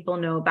let people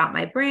know about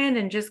my brand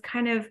and just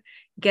kind of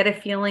get a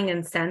feeling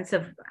and sense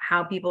of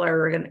how people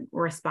are going to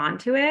respond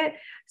to it.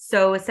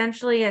 So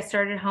essentially I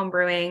started home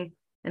brewing,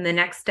 and the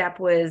next step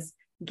was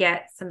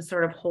get some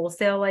sort of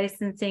wholesale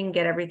licensing,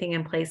 get everything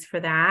in place for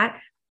that,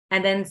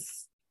 and then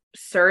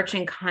search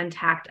and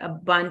contact a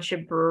bunch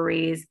of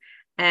breweries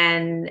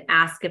and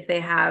ask if they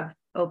have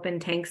open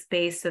tank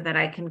space so that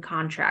I can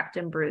contract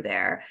and brew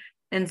there.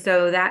 And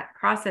so that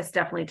process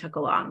definitely took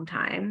a long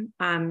time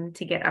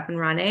to get up and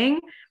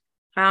running.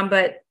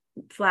 But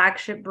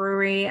Flagship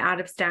Brewery out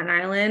of Staten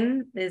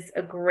Island is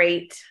a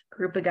great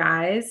group of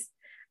guys,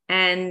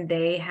 and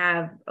they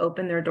have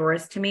opened their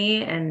doors to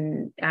me.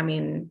 And I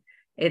mean,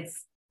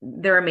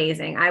 they're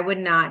amazing. I would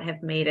not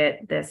have made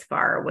it this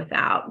far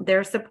without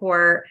their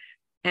support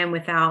and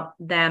without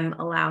them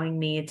allowing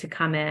me to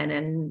come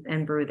in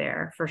and brew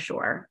there, for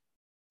sure.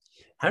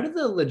 how do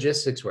the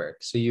logistics work?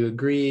 So you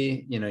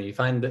agree, you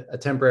find a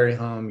temporary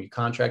home, you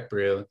contract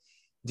brew.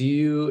 Do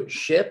you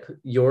ship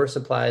your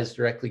supplies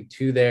directly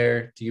to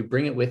there? Do you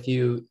bring it with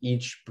you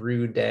each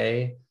brew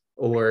day?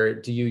 Or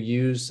do you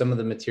use some of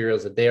the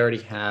materials that they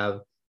already have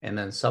and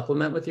then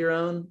supplement with your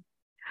own?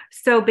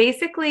 So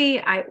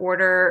basically I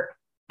order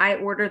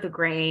the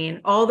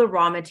grain, all the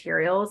raw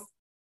materials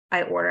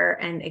I order,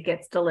 and it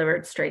gets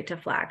delivered straight to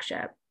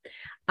Flagship.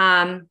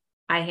 I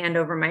hand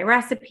over my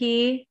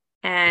recipe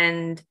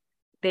and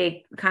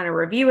they kind of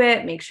review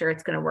it, make sure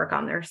it's going to work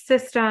on their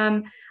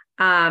system.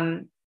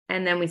 And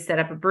then we set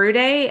up a brew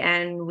day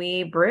and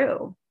we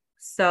brew.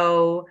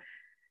 So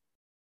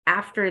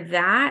after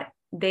that,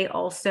 they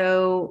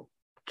also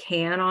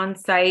can on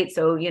site.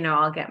 So,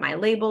 I'll get my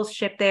labels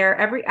shipped there.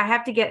 I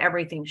have to get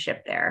everything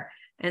shipped there.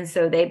 And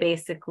so they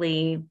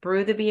basically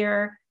brew the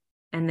beer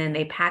and then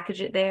they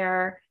package it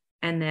there.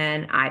 And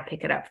then I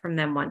pick it up from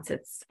them once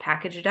it's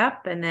packaged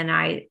up. And then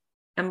I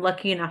am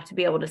lucky enough to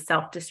be able to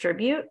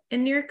self-distribute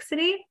in New York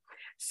City.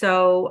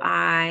 So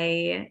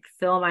I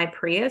fill my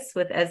Prius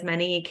with as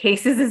many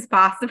cases as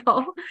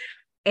possible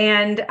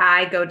and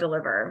I go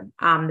deliver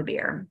the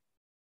beer.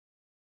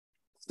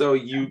 So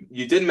you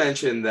did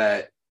mention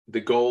that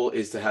the goal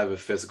is to have a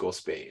physical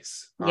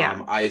space.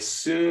 Yeah. I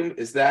assume,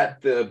 is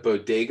that the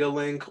bodega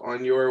link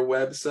on your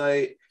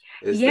website?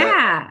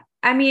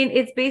 I mean,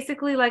 it's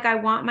basically like I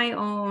want my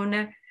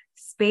own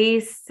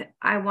space.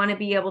 I want to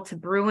be able to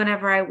brew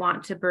whenever I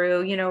want to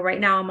brew. Right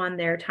now I'm on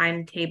their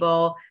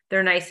timetable.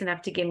 They're nice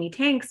enough to give me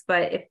tanks,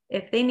 but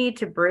if they need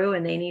to brew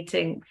and they need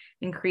to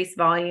increase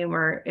volume,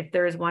 or if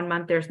there's 1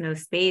 month there's no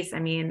space, I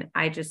mean,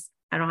 I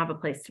don't have a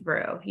place to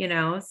brew,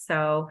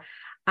 So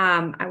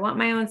I want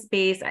my own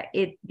space.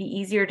 It'd be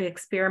easier to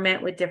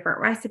experiment with different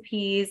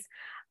recipes.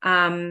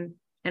 And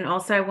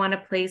also I want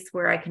a place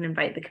where I can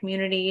invite the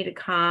community to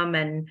come,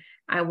 and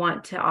I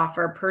want to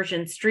offer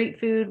Persian street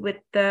food with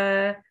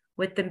the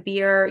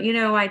beer.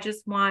 I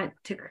just want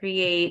to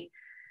create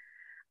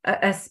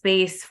a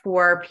space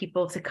for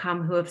people to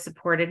come who have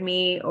supported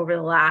me over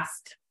the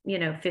last,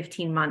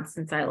 15 months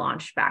since I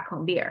launched Back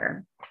Home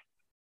Beer.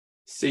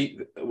 See,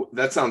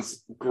 that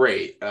sounds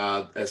great.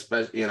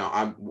 Especially,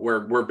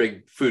 we're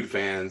big food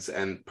fans,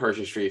 and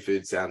Persian street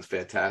food sounds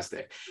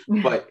fantastic.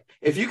 But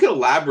if you could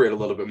elaborate a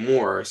little bit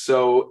more,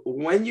 so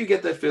when you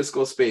get the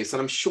physical space,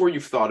 and I'm sure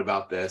you've thought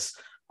about this,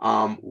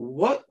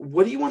 what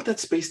do you want that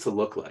space to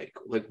look like?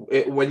 Like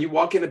when you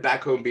walk into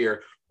Back Home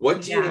Beer,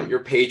 what do you want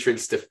your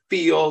patrons to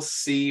feel,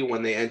 see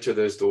when they enter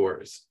those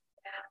doors?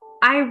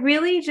 I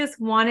really just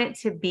want it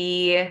to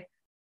be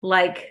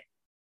like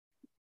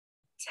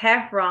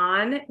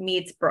Tehran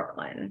meets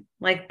Brooklyn.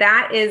 Like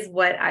that is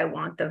what I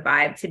want the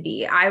vibe to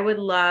be. I would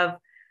love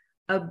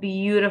a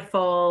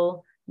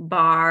beautiful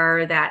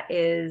bar that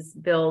is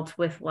built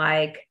with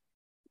like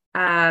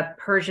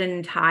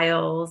Persian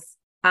tiles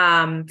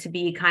to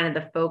be kind of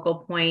the focal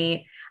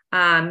point.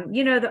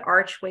 The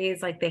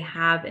archways like they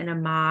have in a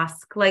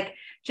mosque, like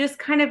just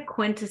kind of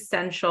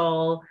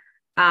quintessential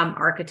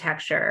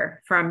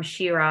architecture from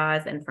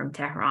Shiraz and from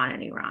Tehran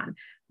in Iran.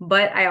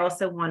 But I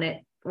also want it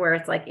where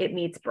it's like it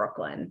meets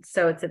Brooklyn.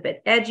 So it's a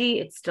bit edgy,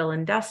 it's still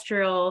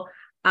industrial.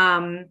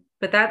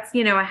 But that's,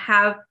 I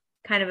have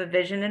kind of a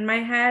vision in my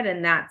head,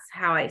 and that's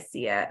how I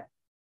see it.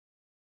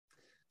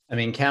 I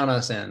mean, count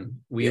us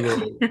in. We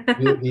will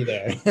be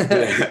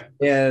there.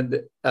 And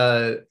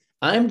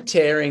I'm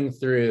tearing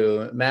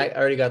through, Matt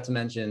already got to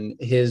mention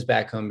his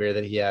Back Home Beer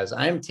that he has.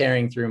 I'm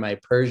tearing through my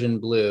Persian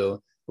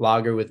Blue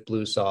lager with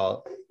blue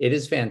salt. It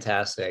is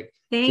fantastic.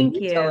 Thank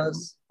Can you. Tell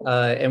us,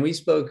 and we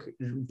spoke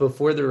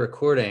before the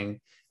recording,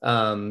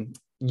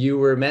 you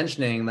were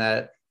mentioning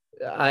that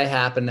I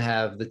happen to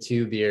have the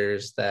two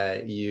beers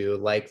that you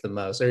like the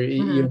most, or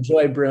you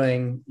enjoy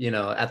brewing,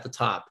 at the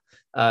top.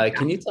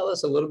 Can you tell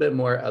us a little bit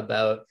more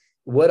about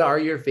what are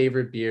your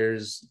favorite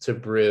beers to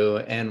brew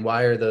and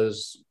why are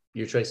those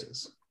your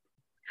choices?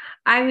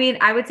 I mean,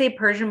 I would say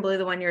Persian Blue,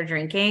 the one you're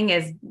drinking,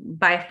 is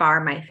by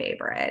far my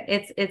favorite.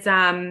 It's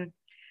a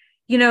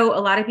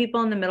lot of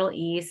people in the Middle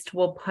East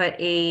will put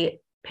a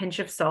pinch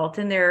of salt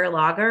in their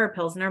lager or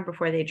Pilsner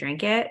before they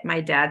drink it. My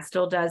dad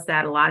still does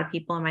that. A lot of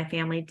people in my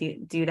family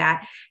do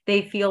that.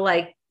 They feel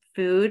like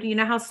food,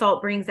 how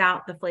salt brings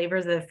out the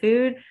flavors of the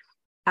food.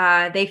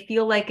 They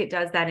feel like it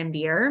does that in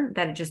beer,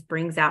 that it just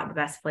brings out the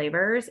best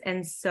flavors.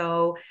 And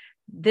so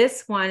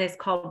this one is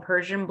called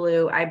Persian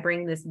Blue. I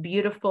bring this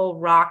beautiful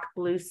rock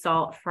blue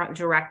salt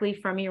directly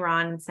from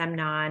Iran and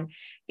Semnan.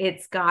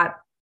 It's got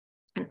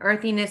an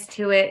earthiness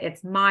to it.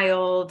 It's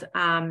mild. The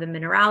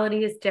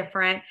minerality is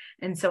different.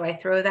 And so I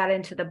throw that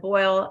into the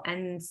boil.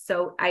 And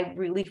so I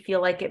really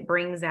feel like it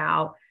brings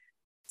out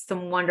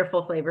some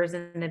wonderful flavors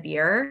in the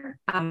beer.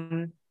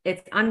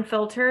 It's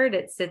unfiltered.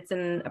 It sits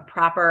in a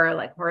proper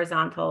like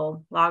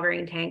horizontal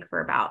lagering tank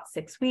for about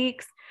 6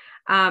 weeks.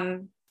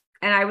 And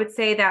I would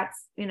say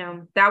that's,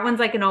 that one's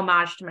like an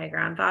homage to my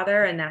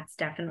grandfather. And that's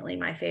definitely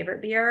my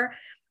favorite beer.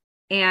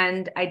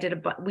 And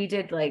we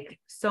did like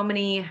so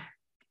many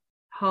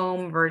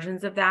home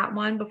versions of that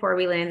one before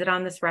we landed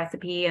on this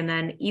recipe. And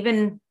then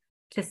even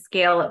to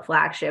scale at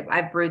Flagship,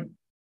 I've brewed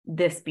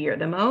this beer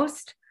the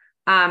most.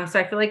 So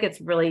I feel like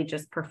it's really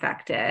just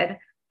perfected.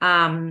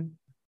 And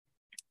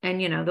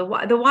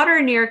the water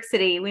in New York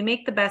City, we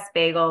make the best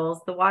bagels.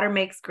 The water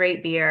makes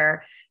great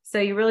beer. So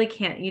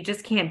you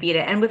just can't beat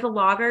it. And with a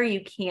lager,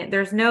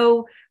 there's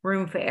no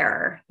room for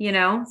error,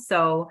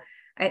 So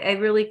I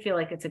really feel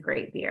like it's a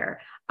great beer.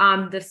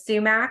 The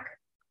sumac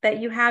that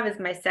you have is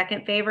my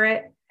second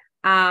favorite.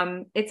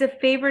 It's a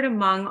favorite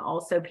among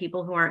also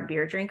people who aren't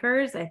beer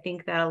drinkers. I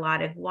think that a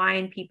lot of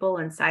wine people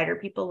and cider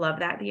people love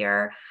that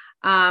beer.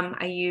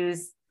 I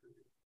use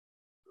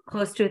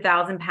close to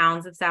 1,000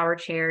 pounds of sour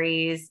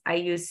cherries. I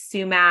use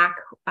sumac,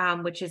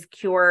 which is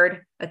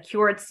a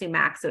cured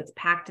sumac. So it's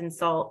packed in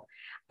salt.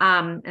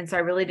 And so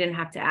I really didn't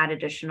have to add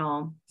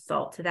additional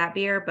salt to that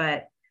beer,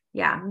 but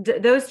yeah,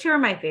 those two are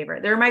my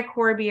favorite. They're my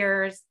core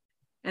beers,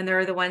 and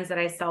they're the ones that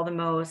I sell the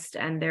most,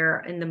 and they're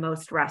in the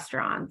most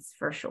restaurants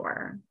for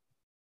sure.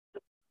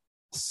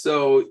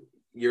 So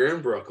you're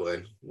in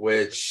Brooklyn,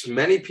 which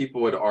many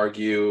people would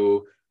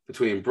argue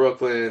between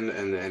Brooklyn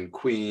and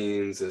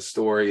Queens,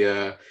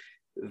 Astoria,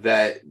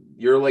 that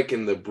you're like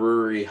in the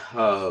brewery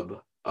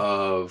hub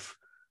of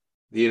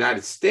the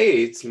United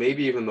States,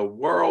 maybe even the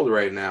world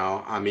right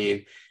now. I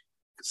mean,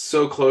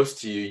 so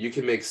close to you, you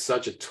can make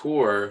such a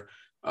tour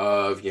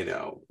of,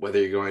 whether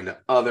you're going to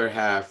Other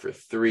Half or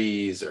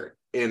Threes or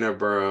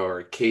Interborough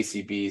or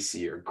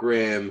KCBC or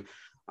Grimm.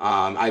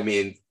 I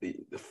mean,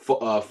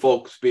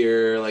 Folks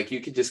beer, like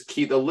you could just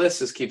the list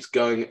just keeps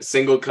going.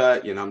 Single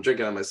cut, I'm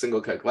drinking on my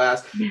single cut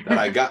glass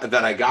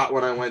that I got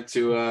when I went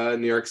to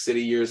New York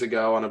City years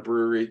ago on a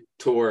brewery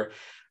tour.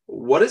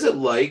 What is it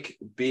like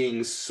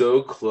being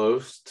so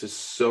close to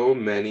so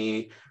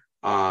many,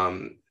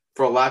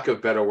 for lack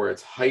of better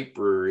words, hype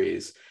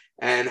breweries?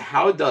 And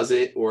how does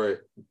it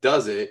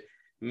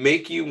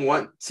make you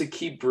want to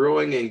keep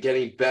brewing and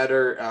getting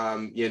better,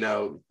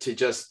 to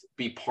just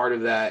be part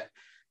of that?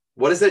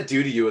 What does that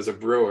do to you as a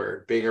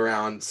brewer, being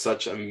around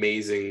such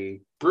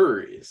amazing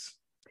breweries?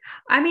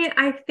 I mean,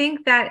 I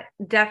think that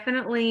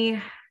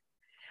definitely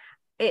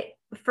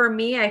for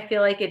me, I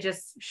feel like it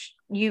just,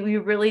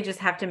 you really just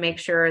have to make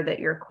sure that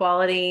your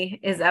quality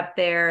is up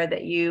there,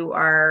 that you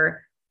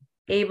are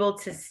able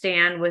to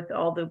stand with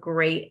all the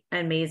great,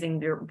 amazing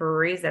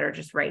breweries that are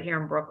just right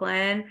here in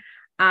Brooklyn.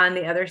 On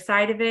the other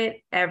side of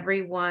it,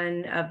 every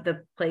one of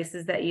the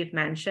places that you've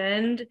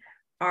mentioned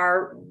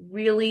are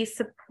really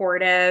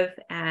supportive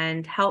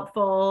and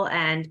helpful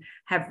and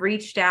have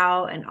reached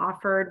out and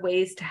offered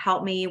ways to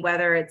help me,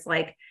 whether it's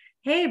like,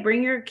 hey,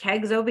 bring your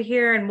kegs over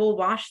here and we'll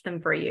wash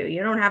them for you.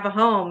 You don't have a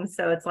home.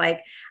 So it's like,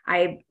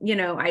 I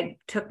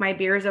took my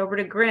beers over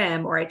to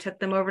Grimm, or I took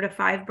them over to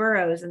Five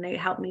Boroughs and they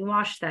helped me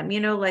wash them.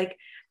 Like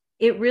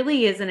it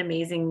really is an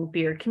amazing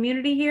beer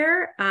community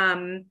here.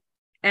 And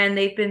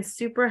they've been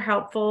super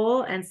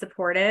helpful and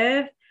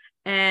supportive.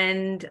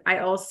 And I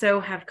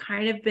also have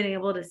kind of been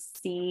able to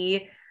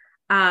see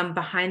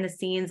behind the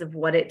scenes of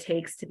what it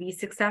takes to be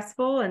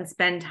successful and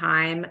spend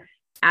time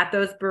at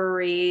those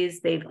breweries.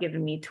 They've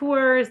given me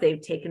tours,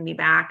 they've taken me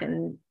back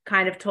and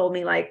kind of told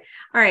me like,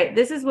 all right,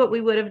 this is what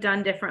we would have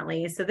done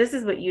differently. So this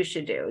is what you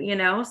should do,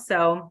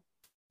 So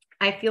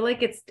I feel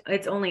like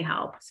it's only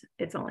helped.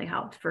 It's only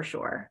helped for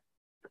sure.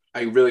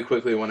 I really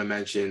quickly want to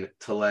mention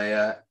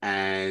Talea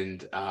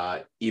and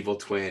Evil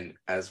Twin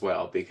as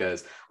well,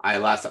 because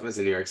last time I was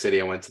in New York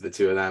City, I went to the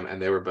two of them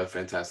and they were both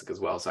fantastic as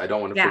well. So I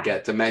don't want to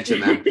forget to mention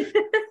them.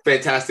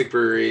 Fantastic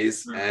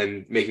breweries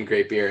and making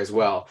great beer as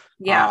well.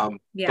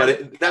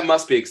 But that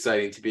must be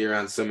exciting to be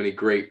around so many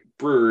great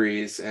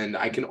breweries. And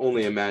I can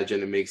only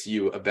imagine it makes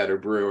you a better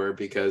brewer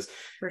because,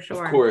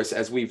 of course,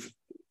 as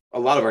a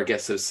lot of our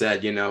guests have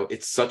said,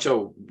 it's such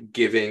a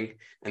giving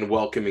and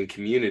welcoming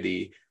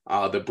community,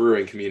 the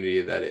brewing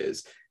community that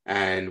is.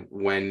 And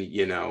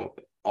when,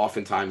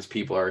 oftentimes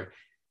people are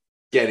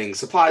getting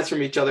supplies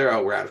from each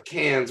other, we're out of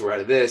cans, we're out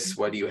of this,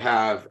 what do you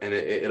have? And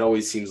it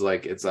always seems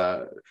like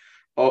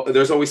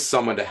there's always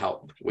someone to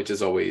help, which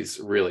is always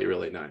really,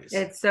 really nice.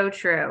 It's so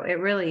true. It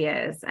really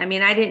is. I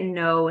mean, I didn't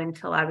know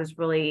until I was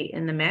really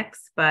in the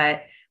mix,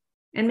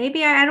 and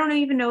maybe I don't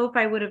even know if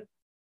I would have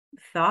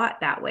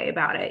thought that way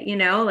about it,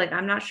 like,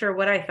 I'm not sure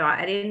what I thought.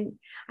 I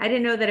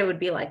didn't know that it would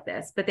be like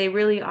this, but they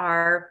really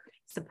are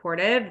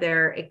supportive.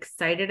 They're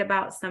excited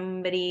about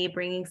somebody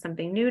bringing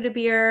something new to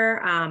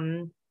beer.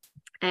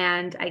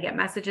 And I get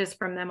messages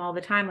from them all the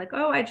time, like,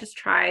 oh, I just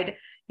tried,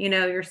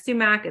 your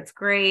sumac, it's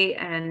great.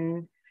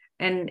 And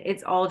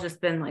it's all just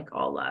been like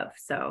all love.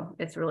 So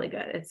it's really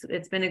good.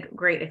 It's been a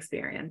great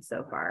experience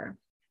so far.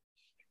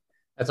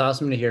 That's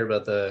awesome to hear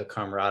about the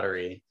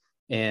camaraderie.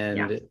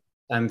 And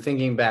I'm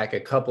thinking back a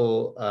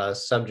couple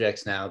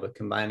subjects now, but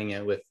combining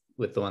it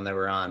with the one that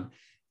we're on.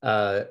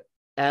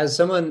 As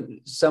someone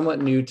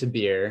somewhat new to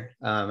beer,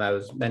 I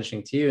was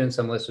mentioning to you, and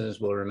some listeners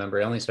will remember,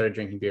 I only started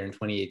drinking beer in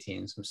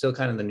 2018. So I'm still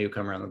kind of the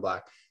newcomer on the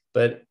block.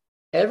 But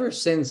ever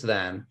since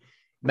then,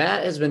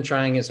 Matt has been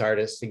trying his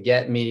hardest to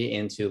get me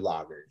into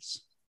lagers.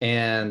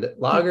 And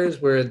lagers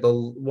were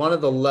one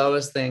of the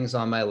lowest things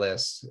on my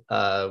list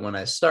when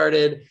I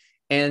started.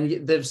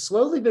 And they've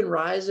slowly been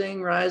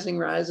rising.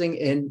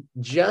 And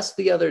just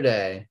the other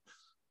day,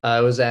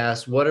 I was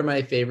asked, what are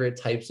my favorite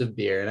types of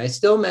beer? And I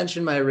still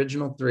mention my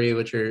original three,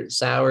 which are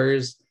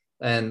sours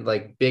and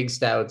like big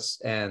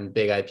stouts and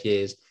big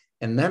IPAs.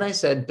 And then I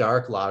said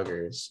dark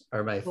lagers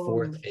are my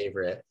fourth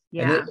favorite.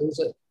 Yeah. And it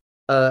was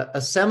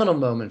a seminal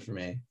moment for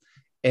me.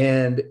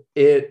 And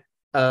it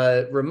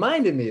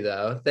reminded me,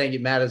 though, thank you,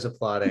 Matt is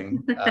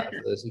applauding for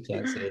those who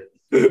can't see it.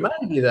 It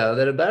reminded me, though,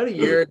 that about a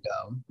year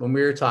ago, when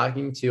we were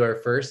talking to our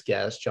first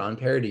guest, John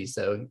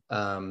Paradiso,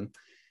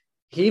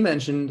 he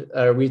mentioned,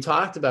 we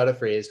talked about a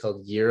phrase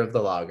called year of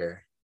the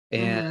lager.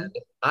 And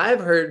I've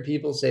heard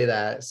people say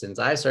that since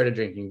I started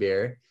drinking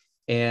beer,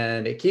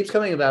 and it keeps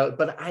coming about,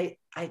 but I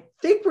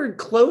think we're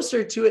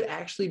closer to it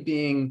actually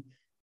being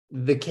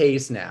the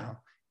case now.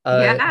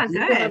 Yeah, do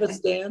you good. have a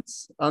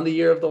stance on the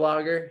year of the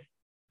lager?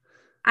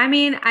 I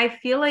mean, I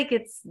feel like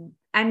it's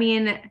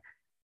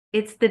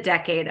the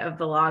decade of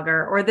the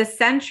lager or the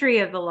century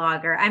of the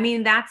lager. I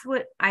mean, that's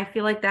what I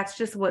feel like, that's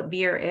just what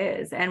beer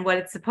is and what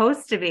it's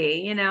supposed to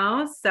be, you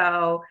know?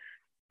 So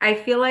I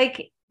feel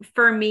like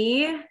for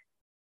me,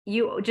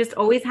 you just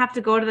always have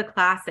to go to the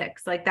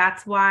classics. Like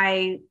that's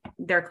why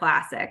they're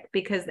classic,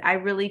 because I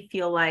really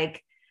feel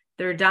like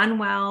they're done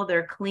well,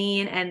 they're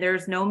clean, and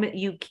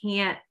you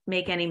can't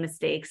make any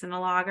mistakes in a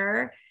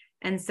lager.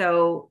 And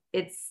so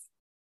it's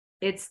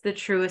the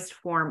truest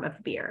form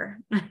of beer.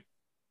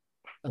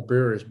 A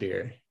brewer's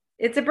beer.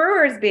 It's a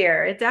brewer's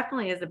beer. It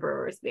definitely is a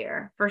brewer's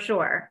beer for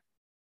sure.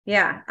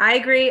 Yeah, I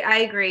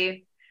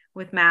agree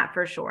with Matt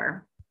for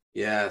sure.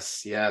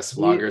 Yes.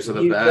 Lagers are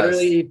the he best.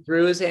 Literally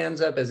threw his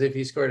hands up as if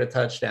he scored a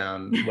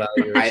touchdown while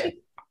you were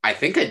I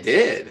think I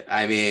did.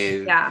 I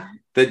mean, yeah,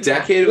 the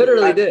decade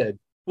literally did.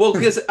 Well,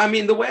 because I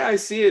mean, the way I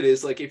see it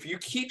is like if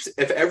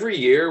every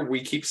year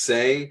we keep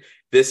saying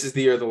this is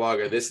the year of the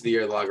lager, this is the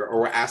year of the lager,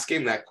 or we're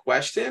asking that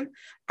question,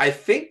 I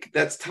think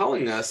that's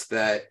telling us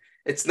that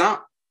it's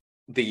not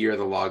the year of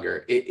the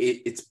lager.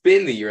 It's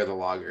been the year of the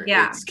lager.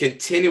 Yeah. It's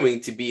continuing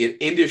to be an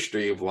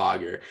industry of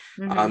lager.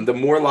 Mm-hmm. The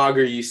more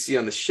lager you see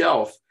on the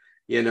shelf,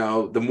 you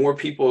know, the more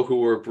people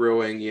who are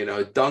brewing, you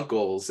know,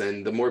 Dunkels,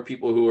 and the more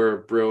people who are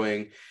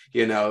brewing,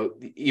 you know,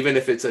 even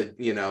if it's a,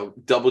 you know,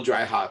 double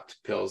dry hopped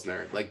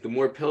Pilsner, like the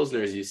more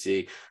Pilsners you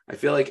see, I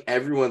feel like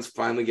everyone's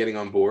finally getting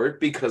on board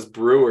because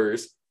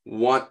brewers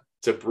want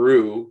to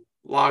brew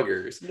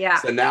lagers. Yeah.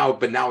 So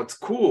now it's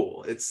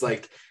cool. It's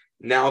like,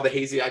 now the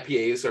hazy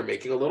IPAs are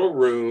making a little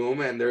room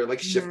and they're like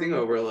shifting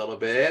over a little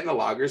bit. And the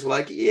lagers are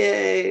like,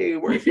 yay,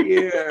 we're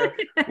here.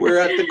 We're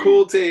at the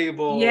cool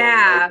table.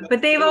 Yeah, like,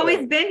 but they've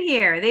always been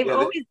here. They've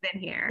always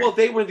been here. Well,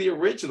 they were the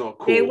original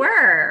cool. They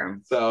were.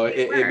 So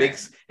it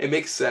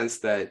makes sense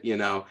that, you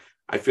know,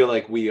 I feel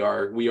like we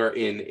are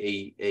in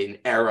an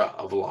era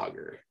of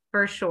lager.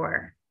 For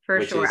sure.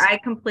 I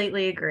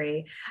completely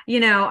agree. You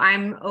know,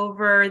 I'm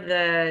over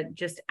the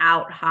just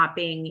out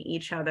hopping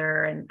each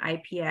other and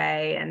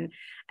IPA and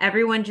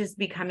everyone just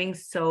becoming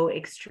so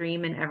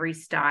extreme in every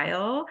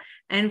style.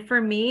 And for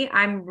me,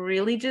 I'm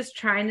really just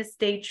trying to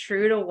stay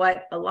true to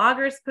what a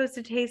lager is supposed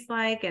to taste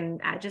like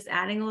and just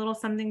adding a little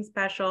something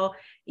special.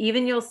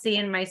 Even you'll see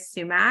in my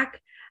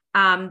sumac,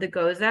 the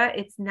Goza,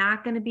 it's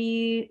not going to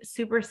be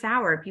super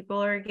sour.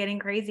 People are getting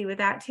crazy with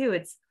that too.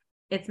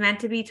 It's meant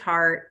to be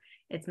tart.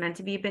 It's meant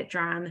to be a bit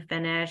dry on the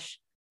finish.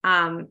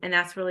 And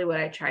that's really what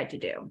I tried to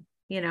do,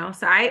 you know?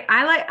 So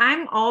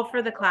I'm all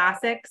for the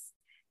classics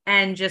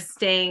and just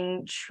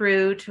staying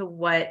true to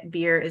what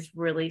beer is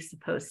really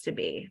supposed to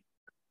be.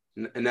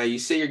 Now you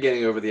say you're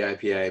getting over the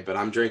IPA, but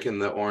I'm drinking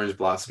the Orange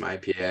Blossom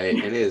IPA and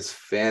it is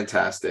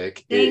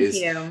fantastic. Thank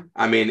you.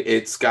 I mean,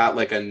 it's got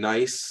like a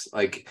nice,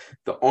 like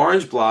the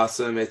Orange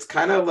Blossom, it's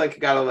kind of like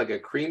got a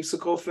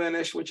creamsicle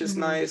finish, which is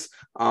nice.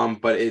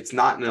 But it's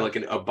not in like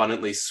an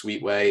abundantly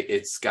sweet way.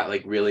 It's got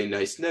like really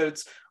nice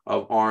notes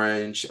of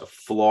orange, of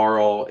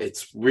floral.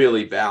 It's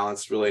really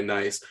balanced, really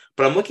nice.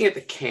 But I'm looking at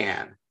the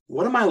can.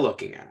 What am I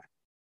looking at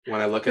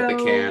when I look at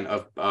the can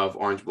of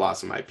Orange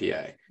Blossom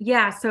IPA?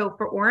 Yeah. So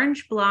for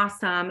Orange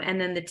Blossom and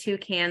then the two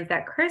cans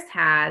that Chris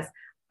has,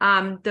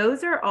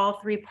 those are all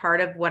three part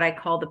of what I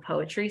call the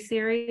poetry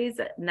series.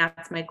 And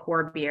that's my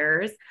core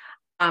beers.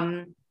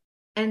 And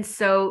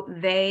so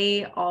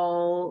they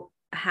all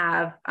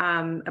have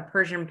a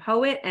Persian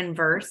poet and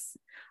verse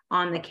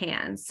on the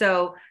can.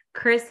 So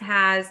Chris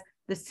has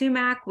the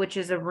Sumac, which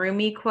is a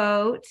Rumi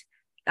quote.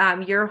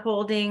 You're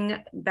holding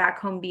Back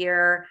Home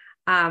Beer,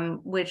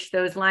 which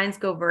those lines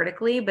go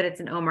vertically, but it's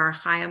an Omar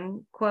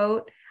Khayyam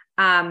quote.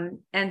 And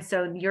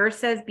so yours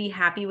says, be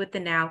happy with the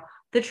now.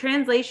 The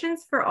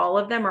translations for all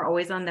of them are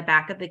always on the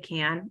back of the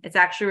can. It's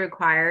actually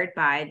required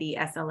by the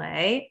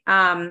SLA.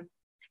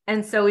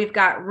 And so we've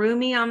got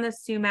Rumi on the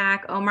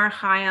Sumac, Omar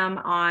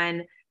Khayyam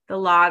on the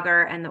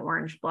lager, and the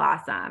Orange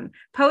Blossom.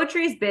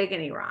 Poetry is big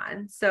in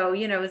Iran. So,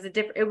 you know,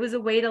 it was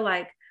a way to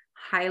like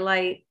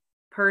highlight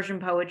Persian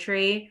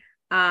poetry,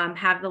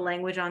 have the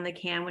language on the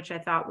can, which I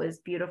thought was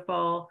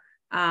beautiful.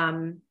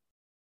 And,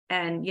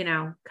 you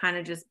know, kind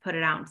of just put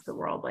it out into the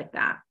world like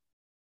that.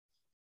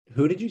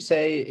 Who did you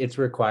say it's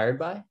required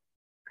by?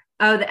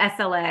 Oh, the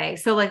SLA.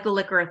 So like the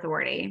Liquor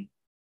Authority.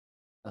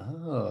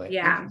 Oh,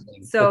 yeah.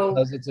 So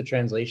because it's a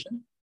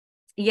translation?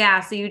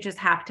 Yeah, so you just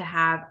have to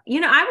have,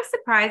 I was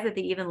surprised that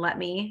they even let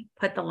me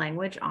put the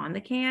language on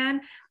the can.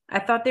 I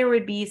thought there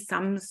would be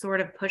some sort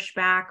of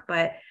pushback,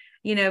 but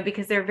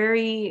because they're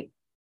very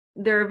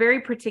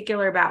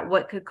particular about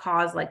what could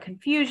cause like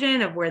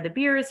confusion of where the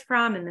beer is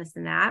from and this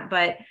and that.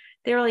 But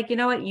they were like, you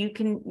know what, you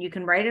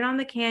can write it on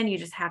the can. You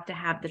just have to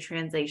have the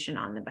translation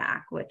on the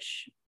back,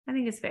 which I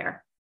think is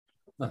fair.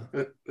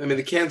 I mean,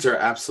 the cans are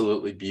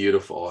absolutely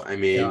beautiful. I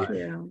mean,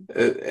 Yeah.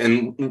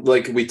 And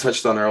like we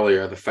touched on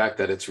earlier, the fact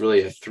that it's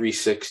really a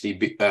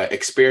 360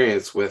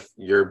 experience with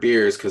your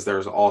beers, because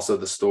there's also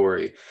the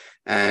story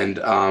and,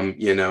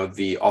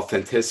 the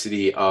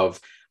authenticity of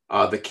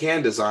the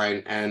can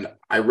design. And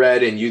I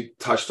read, and you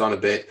touched on a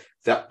bit,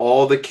 that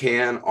all the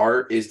can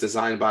art is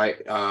designed by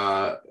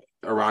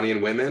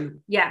Iranian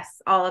women.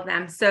 Yes, all of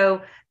them.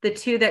 So the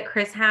two that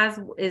Chris has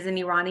is an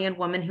Iranian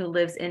woman who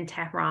lives in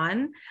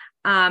Tehran.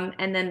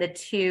 And then the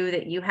two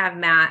that you have,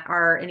 Matt,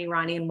 are an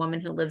Iranian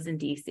woman who lives in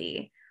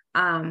DC.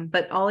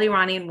 But all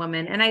Iranian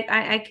women. And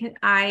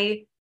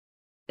I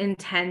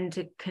intend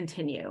to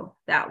continue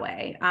that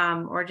way,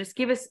 or just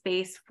give a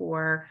space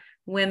for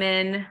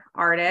women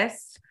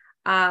artists,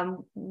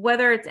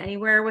 whether it's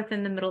anywhere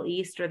within the Middle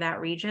East or that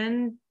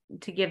region,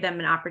 to give them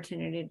an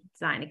opportunity to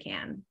design a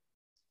can.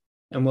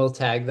 And we'll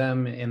tag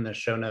them in the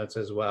show notes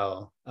as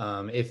well,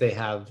 if they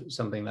have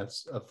something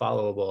that's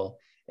followable.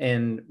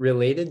 And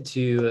related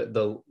to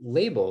the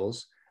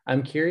labels,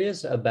 I'm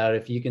curious about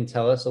if you can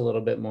tell us a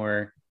little bit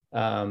more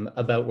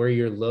about where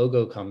your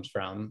logo comes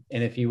from,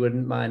 and if you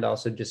wouldn't mind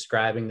also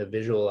describing the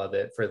visual of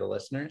it for the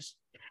listeners.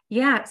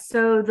 Yeah,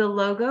 so the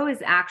logo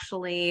is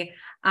actually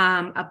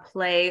a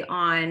play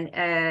on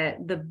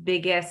the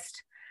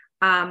biggest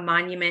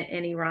monument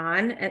in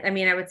Iran. I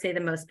mean, I would say the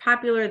most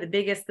popular, the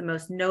biggest, the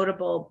most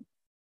notable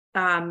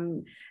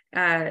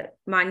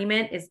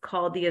monument is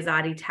called the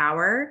Azadi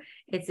Tower.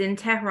 It's in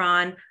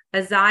Tehran.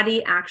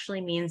 Azadi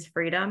actually means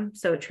freedom,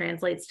 so it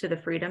translates to the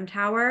Freedom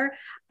Tower.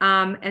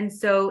 And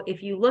so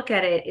if you look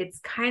at it, it's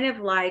kind of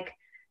like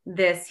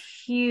this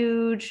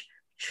huge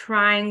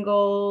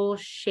triangle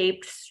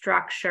shaped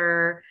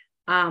structure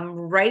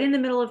right in the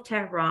middle of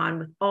Tehran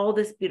with all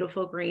this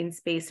beautiful green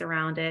space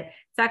around it.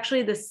 It's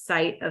actually the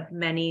site of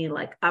many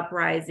like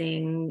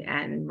uprising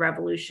and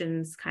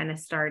revolutions kind of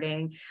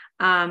starting.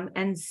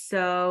 And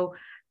so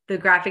the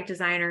graphic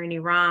designer in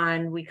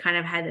Iran, we kind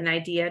of had an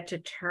idea to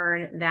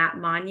turn that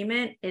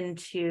monument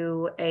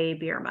into a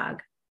beer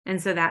mug.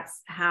 And so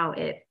that's how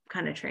it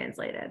kind of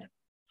translated.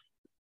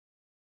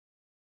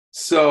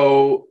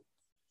 So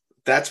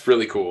that's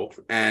really cool.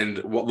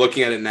 And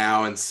looking at it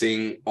now and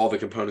seeing all the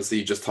components that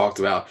you just talked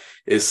about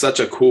is such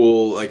a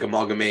cool like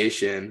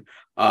amalgamation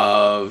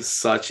of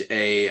such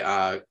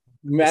a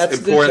Matt's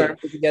determined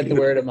to get the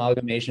word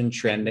amalgamation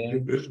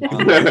trending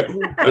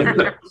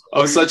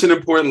of such an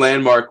important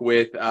landmark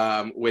with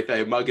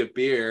a mug of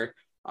beer.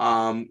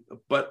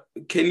 But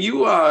can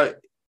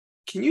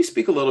you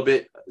speak a little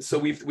bit? So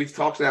we've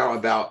talked now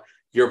about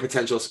your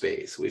potential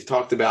space. We've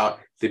talked about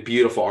the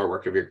beautiful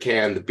artwork of your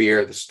can, the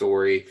beer, the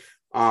story.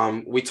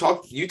 You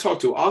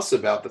talked to us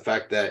about the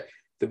fact that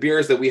the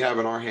beers that we have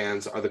in our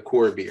hands are the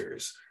core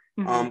beers.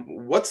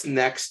 Mm-hmm. What's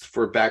next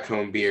for Back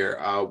Home Beer?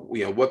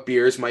 What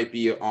beers might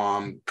be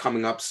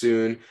coming up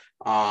soon?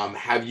 What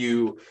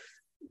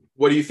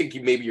do you think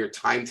maybe your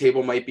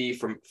timetable might be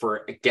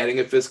for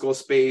getting a physical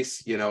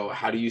space?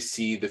 How do you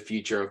see the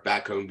future of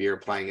Back Home Beer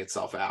playing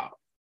itself out?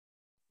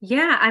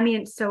 Yeah, I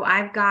mean, so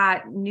I've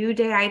got New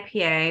Day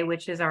IPA,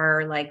 which is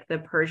our the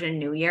Persian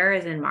New Year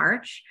is in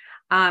March.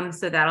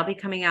 So that'll be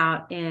coming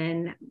out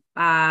in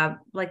the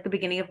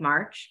beginning of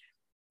March.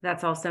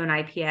 That's also an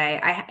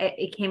IPA.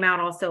 It came out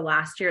also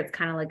last year. It's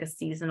kind of like a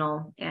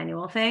seasonal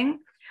annual thing.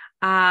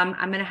 I'm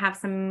going to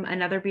have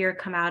another beer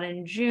come out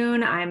in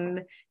June. I'm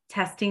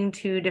testing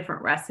 2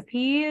 different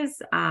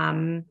recipes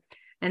and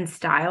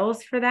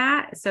styles for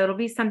that. So it'll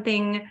be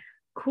something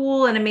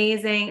cool and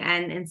amazing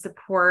and in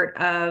support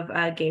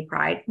of Gay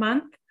Pride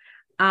Month.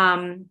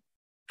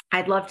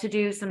 I'd love to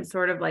do some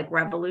sort of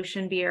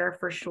revolution beer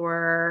for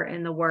sure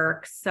in the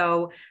works.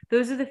 So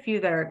those are the few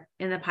that are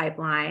in the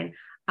pipeline.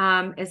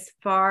 As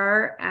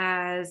far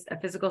as a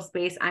physical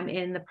space, I'm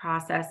in the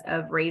process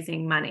of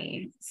raising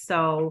money.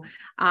 So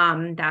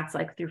that's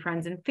through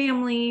friends and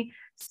family,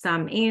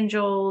 some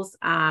angels.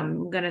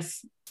 I'm going to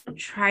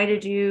try to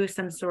do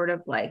some sort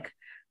of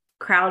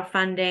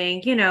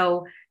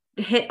crowdfunding,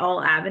 hit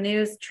all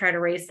avenues, try to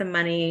raise some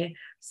money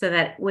so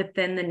that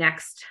within the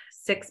next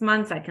 6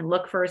 months, I can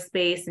look for a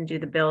space and do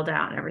the build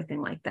out and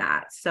everything like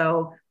that.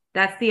 So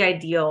that's the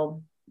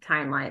ideal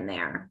timeline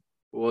there.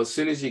 Well, as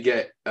soon as you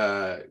get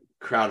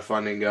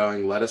crowdfunding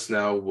going, let us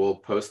know. We'll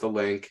post a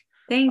link.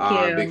 Thank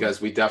you.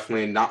 Because we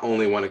definitely not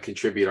only want to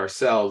contribute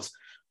ourselves,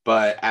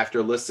 but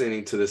after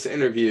listening to this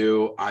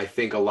interview, I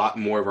think a lot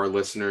more of our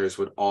listeners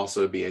would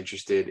also be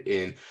interested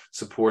in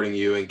supporting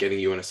you and getting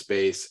you in a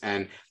space.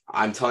 And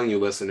I'm telling you,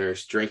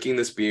 listeners, drinking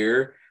this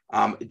beer,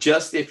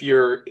 just if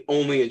you're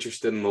only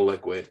interested in the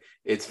liquid,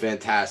 it's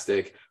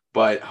fantastic.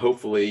 but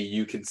hopefully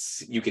you can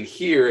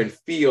hear and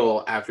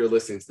feel after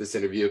listening to this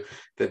interview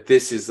that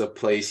this is a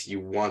place you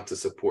want to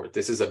support.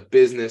 This is a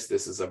business,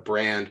 this is a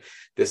brand,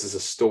 this is a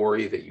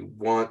story that you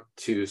want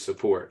to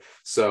support.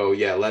 So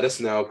yeah, let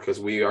us know, because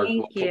we'll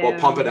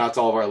pump it out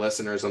to all of our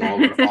listeners and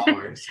all of our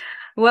followers.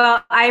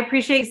 Well, I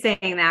appreciate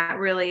saying that.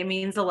 Really, it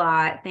means a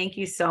lot. Thank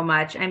you so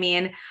much. I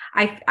mean,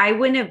 I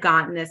wouldn't have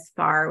gotten this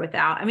far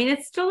without, I mean,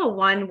 it's still a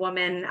one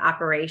woman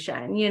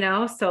operation, you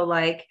know? So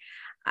like,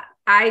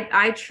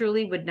 I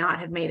truly would not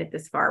have made it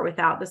this far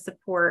without the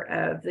support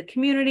of the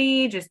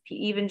community,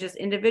 even just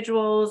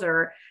individuals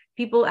or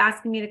people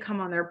asking me to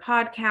come on their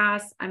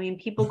podcasts. I mean,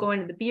 people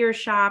going to the beer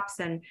shops,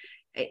 and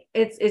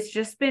it's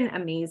just been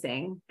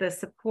amazing. The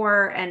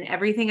support and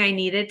everything I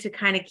needed to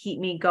kind of keep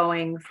me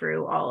going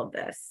through all of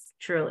this,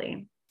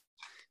 truly.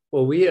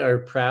 Well, we are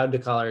proud to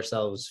call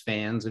ourselves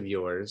fans of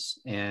yours,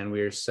 and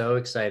we are so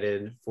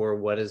excited for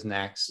what is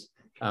next.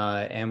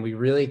 And we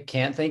really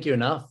can't thank you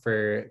enough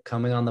for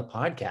coming on the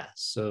podcast.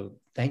 So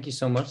thank you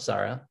so much,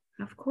 Zahra.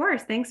 Of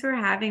course. Thanks for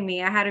having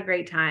me. I had a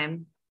great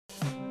time.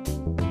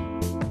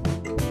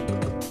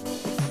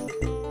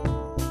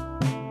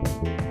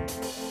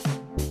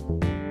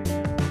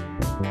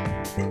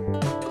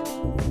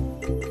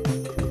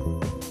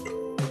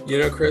 You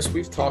know, Chris,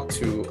 we've talked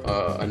to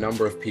a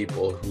number of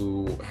people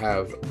who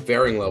have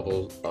varying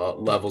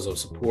levels of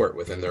support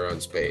within their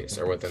own space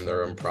or within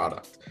their own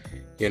product.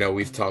 You know,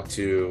 we've talked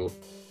to,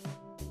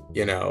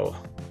 you know,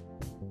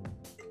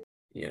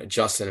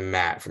 Justin and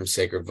Matt from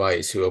Sacred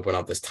Vice, who open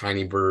up this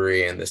tiny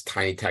brewery and this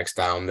tiny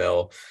textile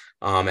mill.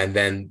 And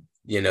then,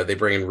 you know, they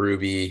bring in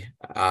Ruby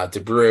to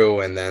brew,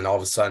 and then all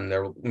of a sudden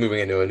they're moving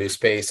into a new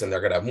space and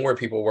they're going to have more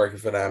people working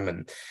for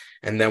them.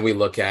 And then we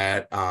look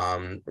at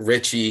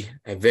Richie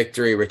at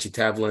Victory, Richie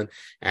Tevlin,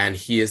 and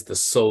he is the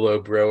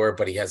solo brewer,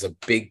 but he has a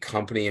big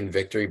company in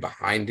Victory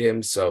behind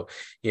him. So,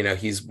 you know,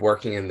 he's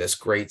working in this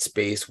great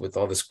space with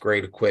all this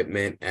great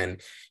equipment, and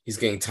he's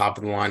getting top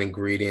of the line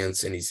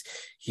ingredients, and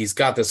he's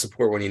got the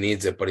support when he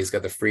needs it, but he's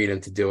got the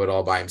freedom to do it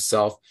all by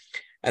himself.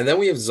 And then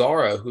we have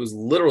Zahra, who's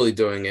literally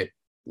doing it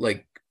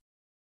like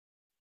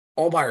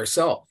all by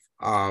herself,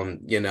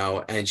 you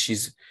know, and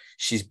she's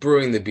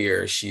brewing the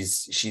beer.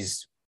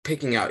 She's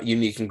picking out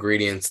unique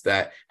ingredients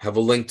that have a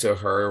link to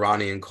her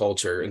Iranian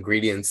culture,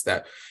 ingredients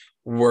that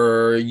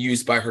were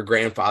used by her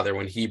grandfather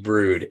when he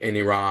brewed in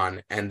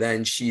Iran. And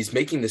then she's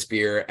making this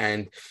beer,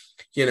 and,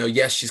 you know,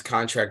 yes, she's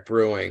contract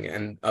brewing,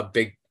 and a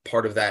big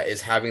part of that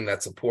is having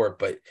that support,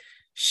 but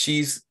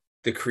she's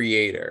the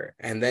creator.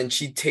 And then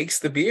she takes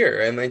the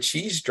beer and then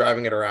she's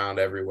driving it around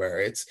everywhere.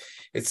 It's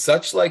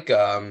such like,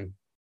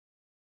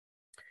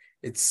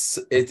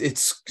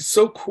 it's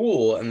so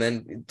cool. And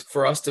then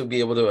for us to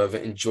be able to have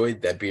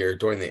enjoyed that beer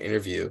during the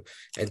interview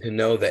and to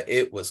know that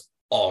it was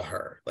all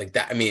her like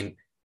that. I mean,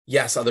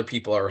 yes, other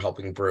people are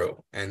helping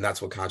brew, and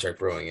that's what contract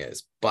brewing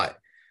is, but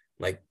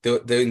like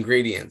the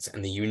ingredients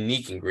and the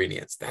unique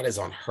ingredients, that is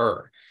on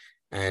her.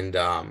 And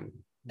on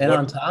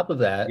top of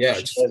that, yeah,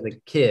 she has a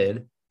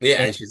kid.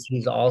 Yeah, and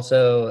she's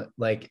also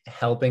like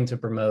helping to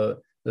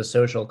promote the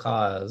social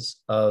cause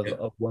of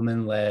a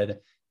woman-led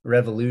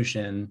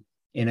revolution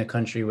in a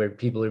country where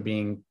people are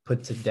being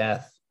put to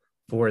death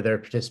for their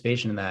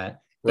participation in that,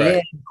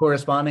 right, and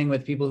corresponding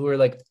with people who are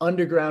like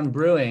underground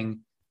brewing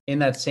in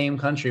that same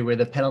country where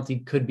the penalty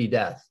could be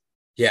death.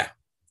 Yeah.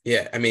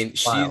 I mean,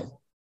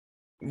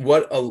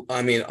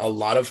 a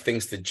lot of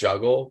things to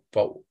juggle,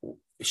 but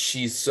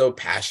she's so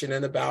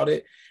passionate about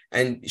it.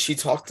 And she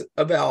talked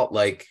about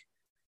like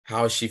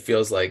how she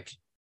feels like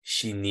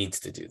she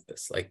needs to do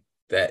this, like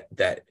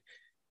that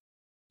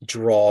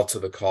draw to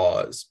the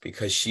cause,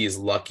 because she is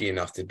lucky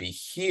enough to be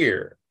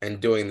here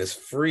and doing this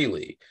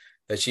freely,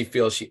 that she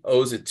feels she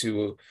owes it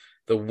to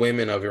the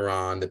women of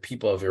Iran, the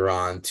people of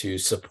Iran, to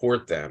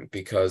support them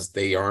because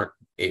they aren't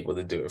able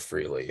to do it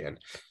freely. And,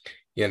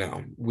 you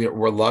know,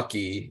 we're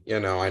lucky. You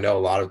know, I know a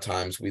lot of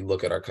times we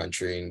look at our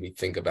country and we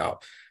think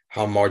about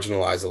how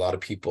marginalized a lot of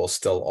people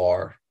still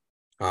are.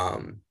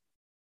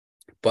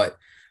 But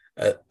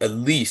at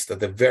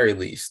the very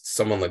least,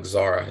 someone like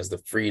Zahra has the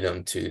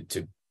freedom to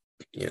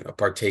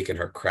partake in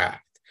her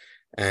craft.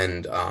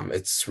 And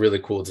it's really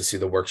cool to see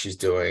the work she's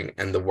doing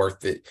and the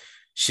work that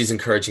she's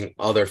encouraging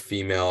other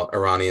female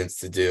Iranians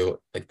to do,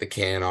 like the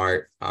can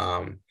art,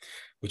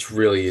 which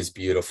really is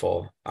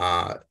beautiful.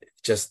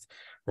 Just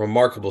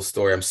remarkable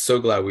story. I'm so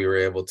glad we were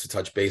able to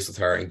touch base with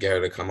her and get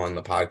her to come on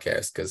the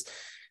podcast, because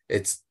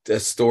it's a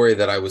story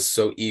that I was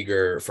so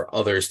eager for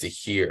others to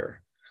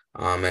hear.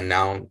 And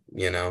now,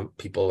 you know,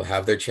 people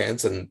have their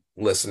chance, and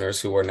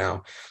listeners who are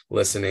now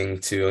listening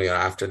to,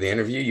 after the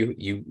interview,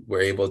 you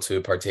were able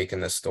to partake in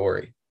this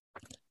story.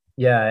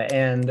 Yeah.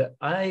 And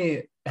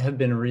I have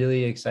been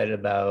really excited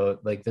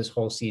about like this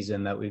whole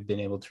season that we've been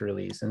able to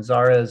release, and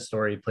Zahra's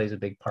story plays a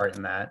big part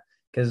in that,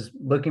 because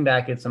looking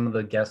back at some of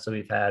the guests that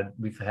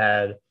we've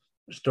had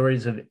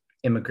stories of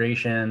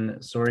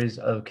immigration, stories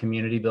of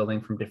community building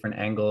from different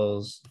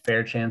angles,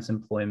 fair chance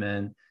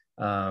employment,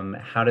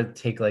 how to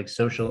take like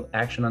social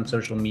action on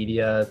social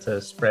media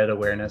to spread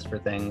awareness for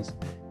things.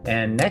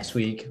 And next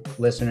week,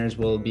 listeners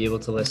will be able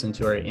to listen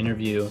to our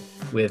interview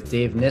with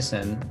Dave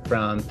Nissen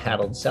from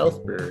Paddled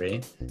South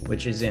Brewery,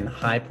 which is in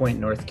High Point,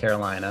 North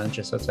Carolina,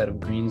 just outside of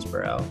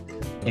Greensboro,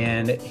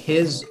 and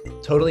his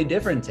totally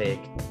different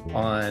take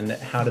on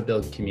how to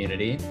build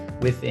community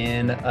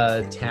within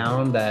a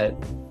town that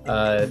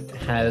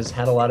has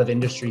had a lot of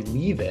industry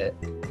leave it.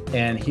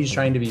 And he's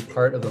trying to be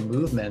part of a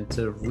movement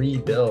to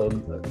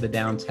rebuild the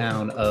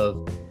downtown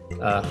of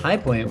High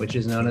Point, which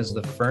is known as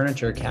the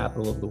furniture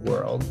capital of the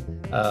world,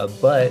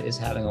 but is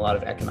having a lot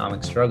of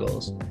economic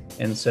struggles.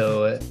 And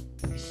so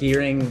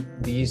hearing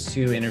these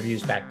two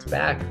interviews back to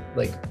back,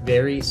 like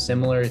very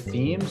similar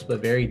themes,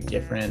 but very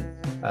different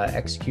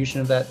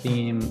execution of that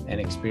theme and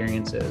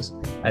experiences,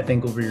 I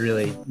think will be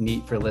really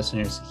neat for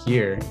listeners to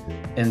hear.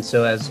 And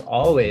so as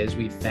always,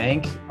 we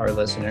thank our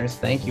listeners,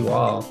 thank you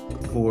all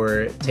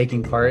for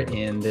taking part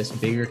in this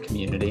bigger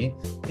community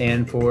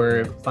and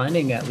for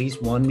finding at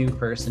least one new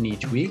person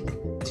each week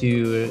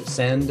to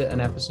send an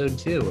episode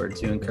to, or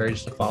to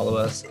encourage to follow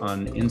us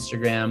on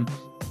Instagram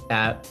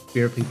at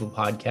Beer People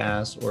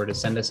Podcast, or to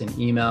send us an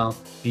email,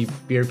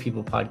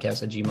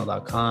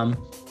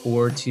 beerpeoplepodcast@gmail.com,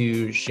 or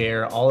to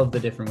share all of the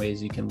different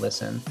ways you can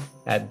listen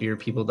at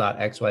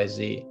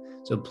beerpeople.xyz.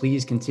 So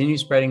please continue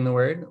spreading the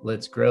word.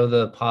 Let's grow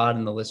the pod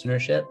and the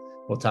listenership.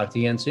 We'll talk to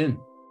you again soon.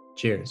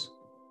 Cheers.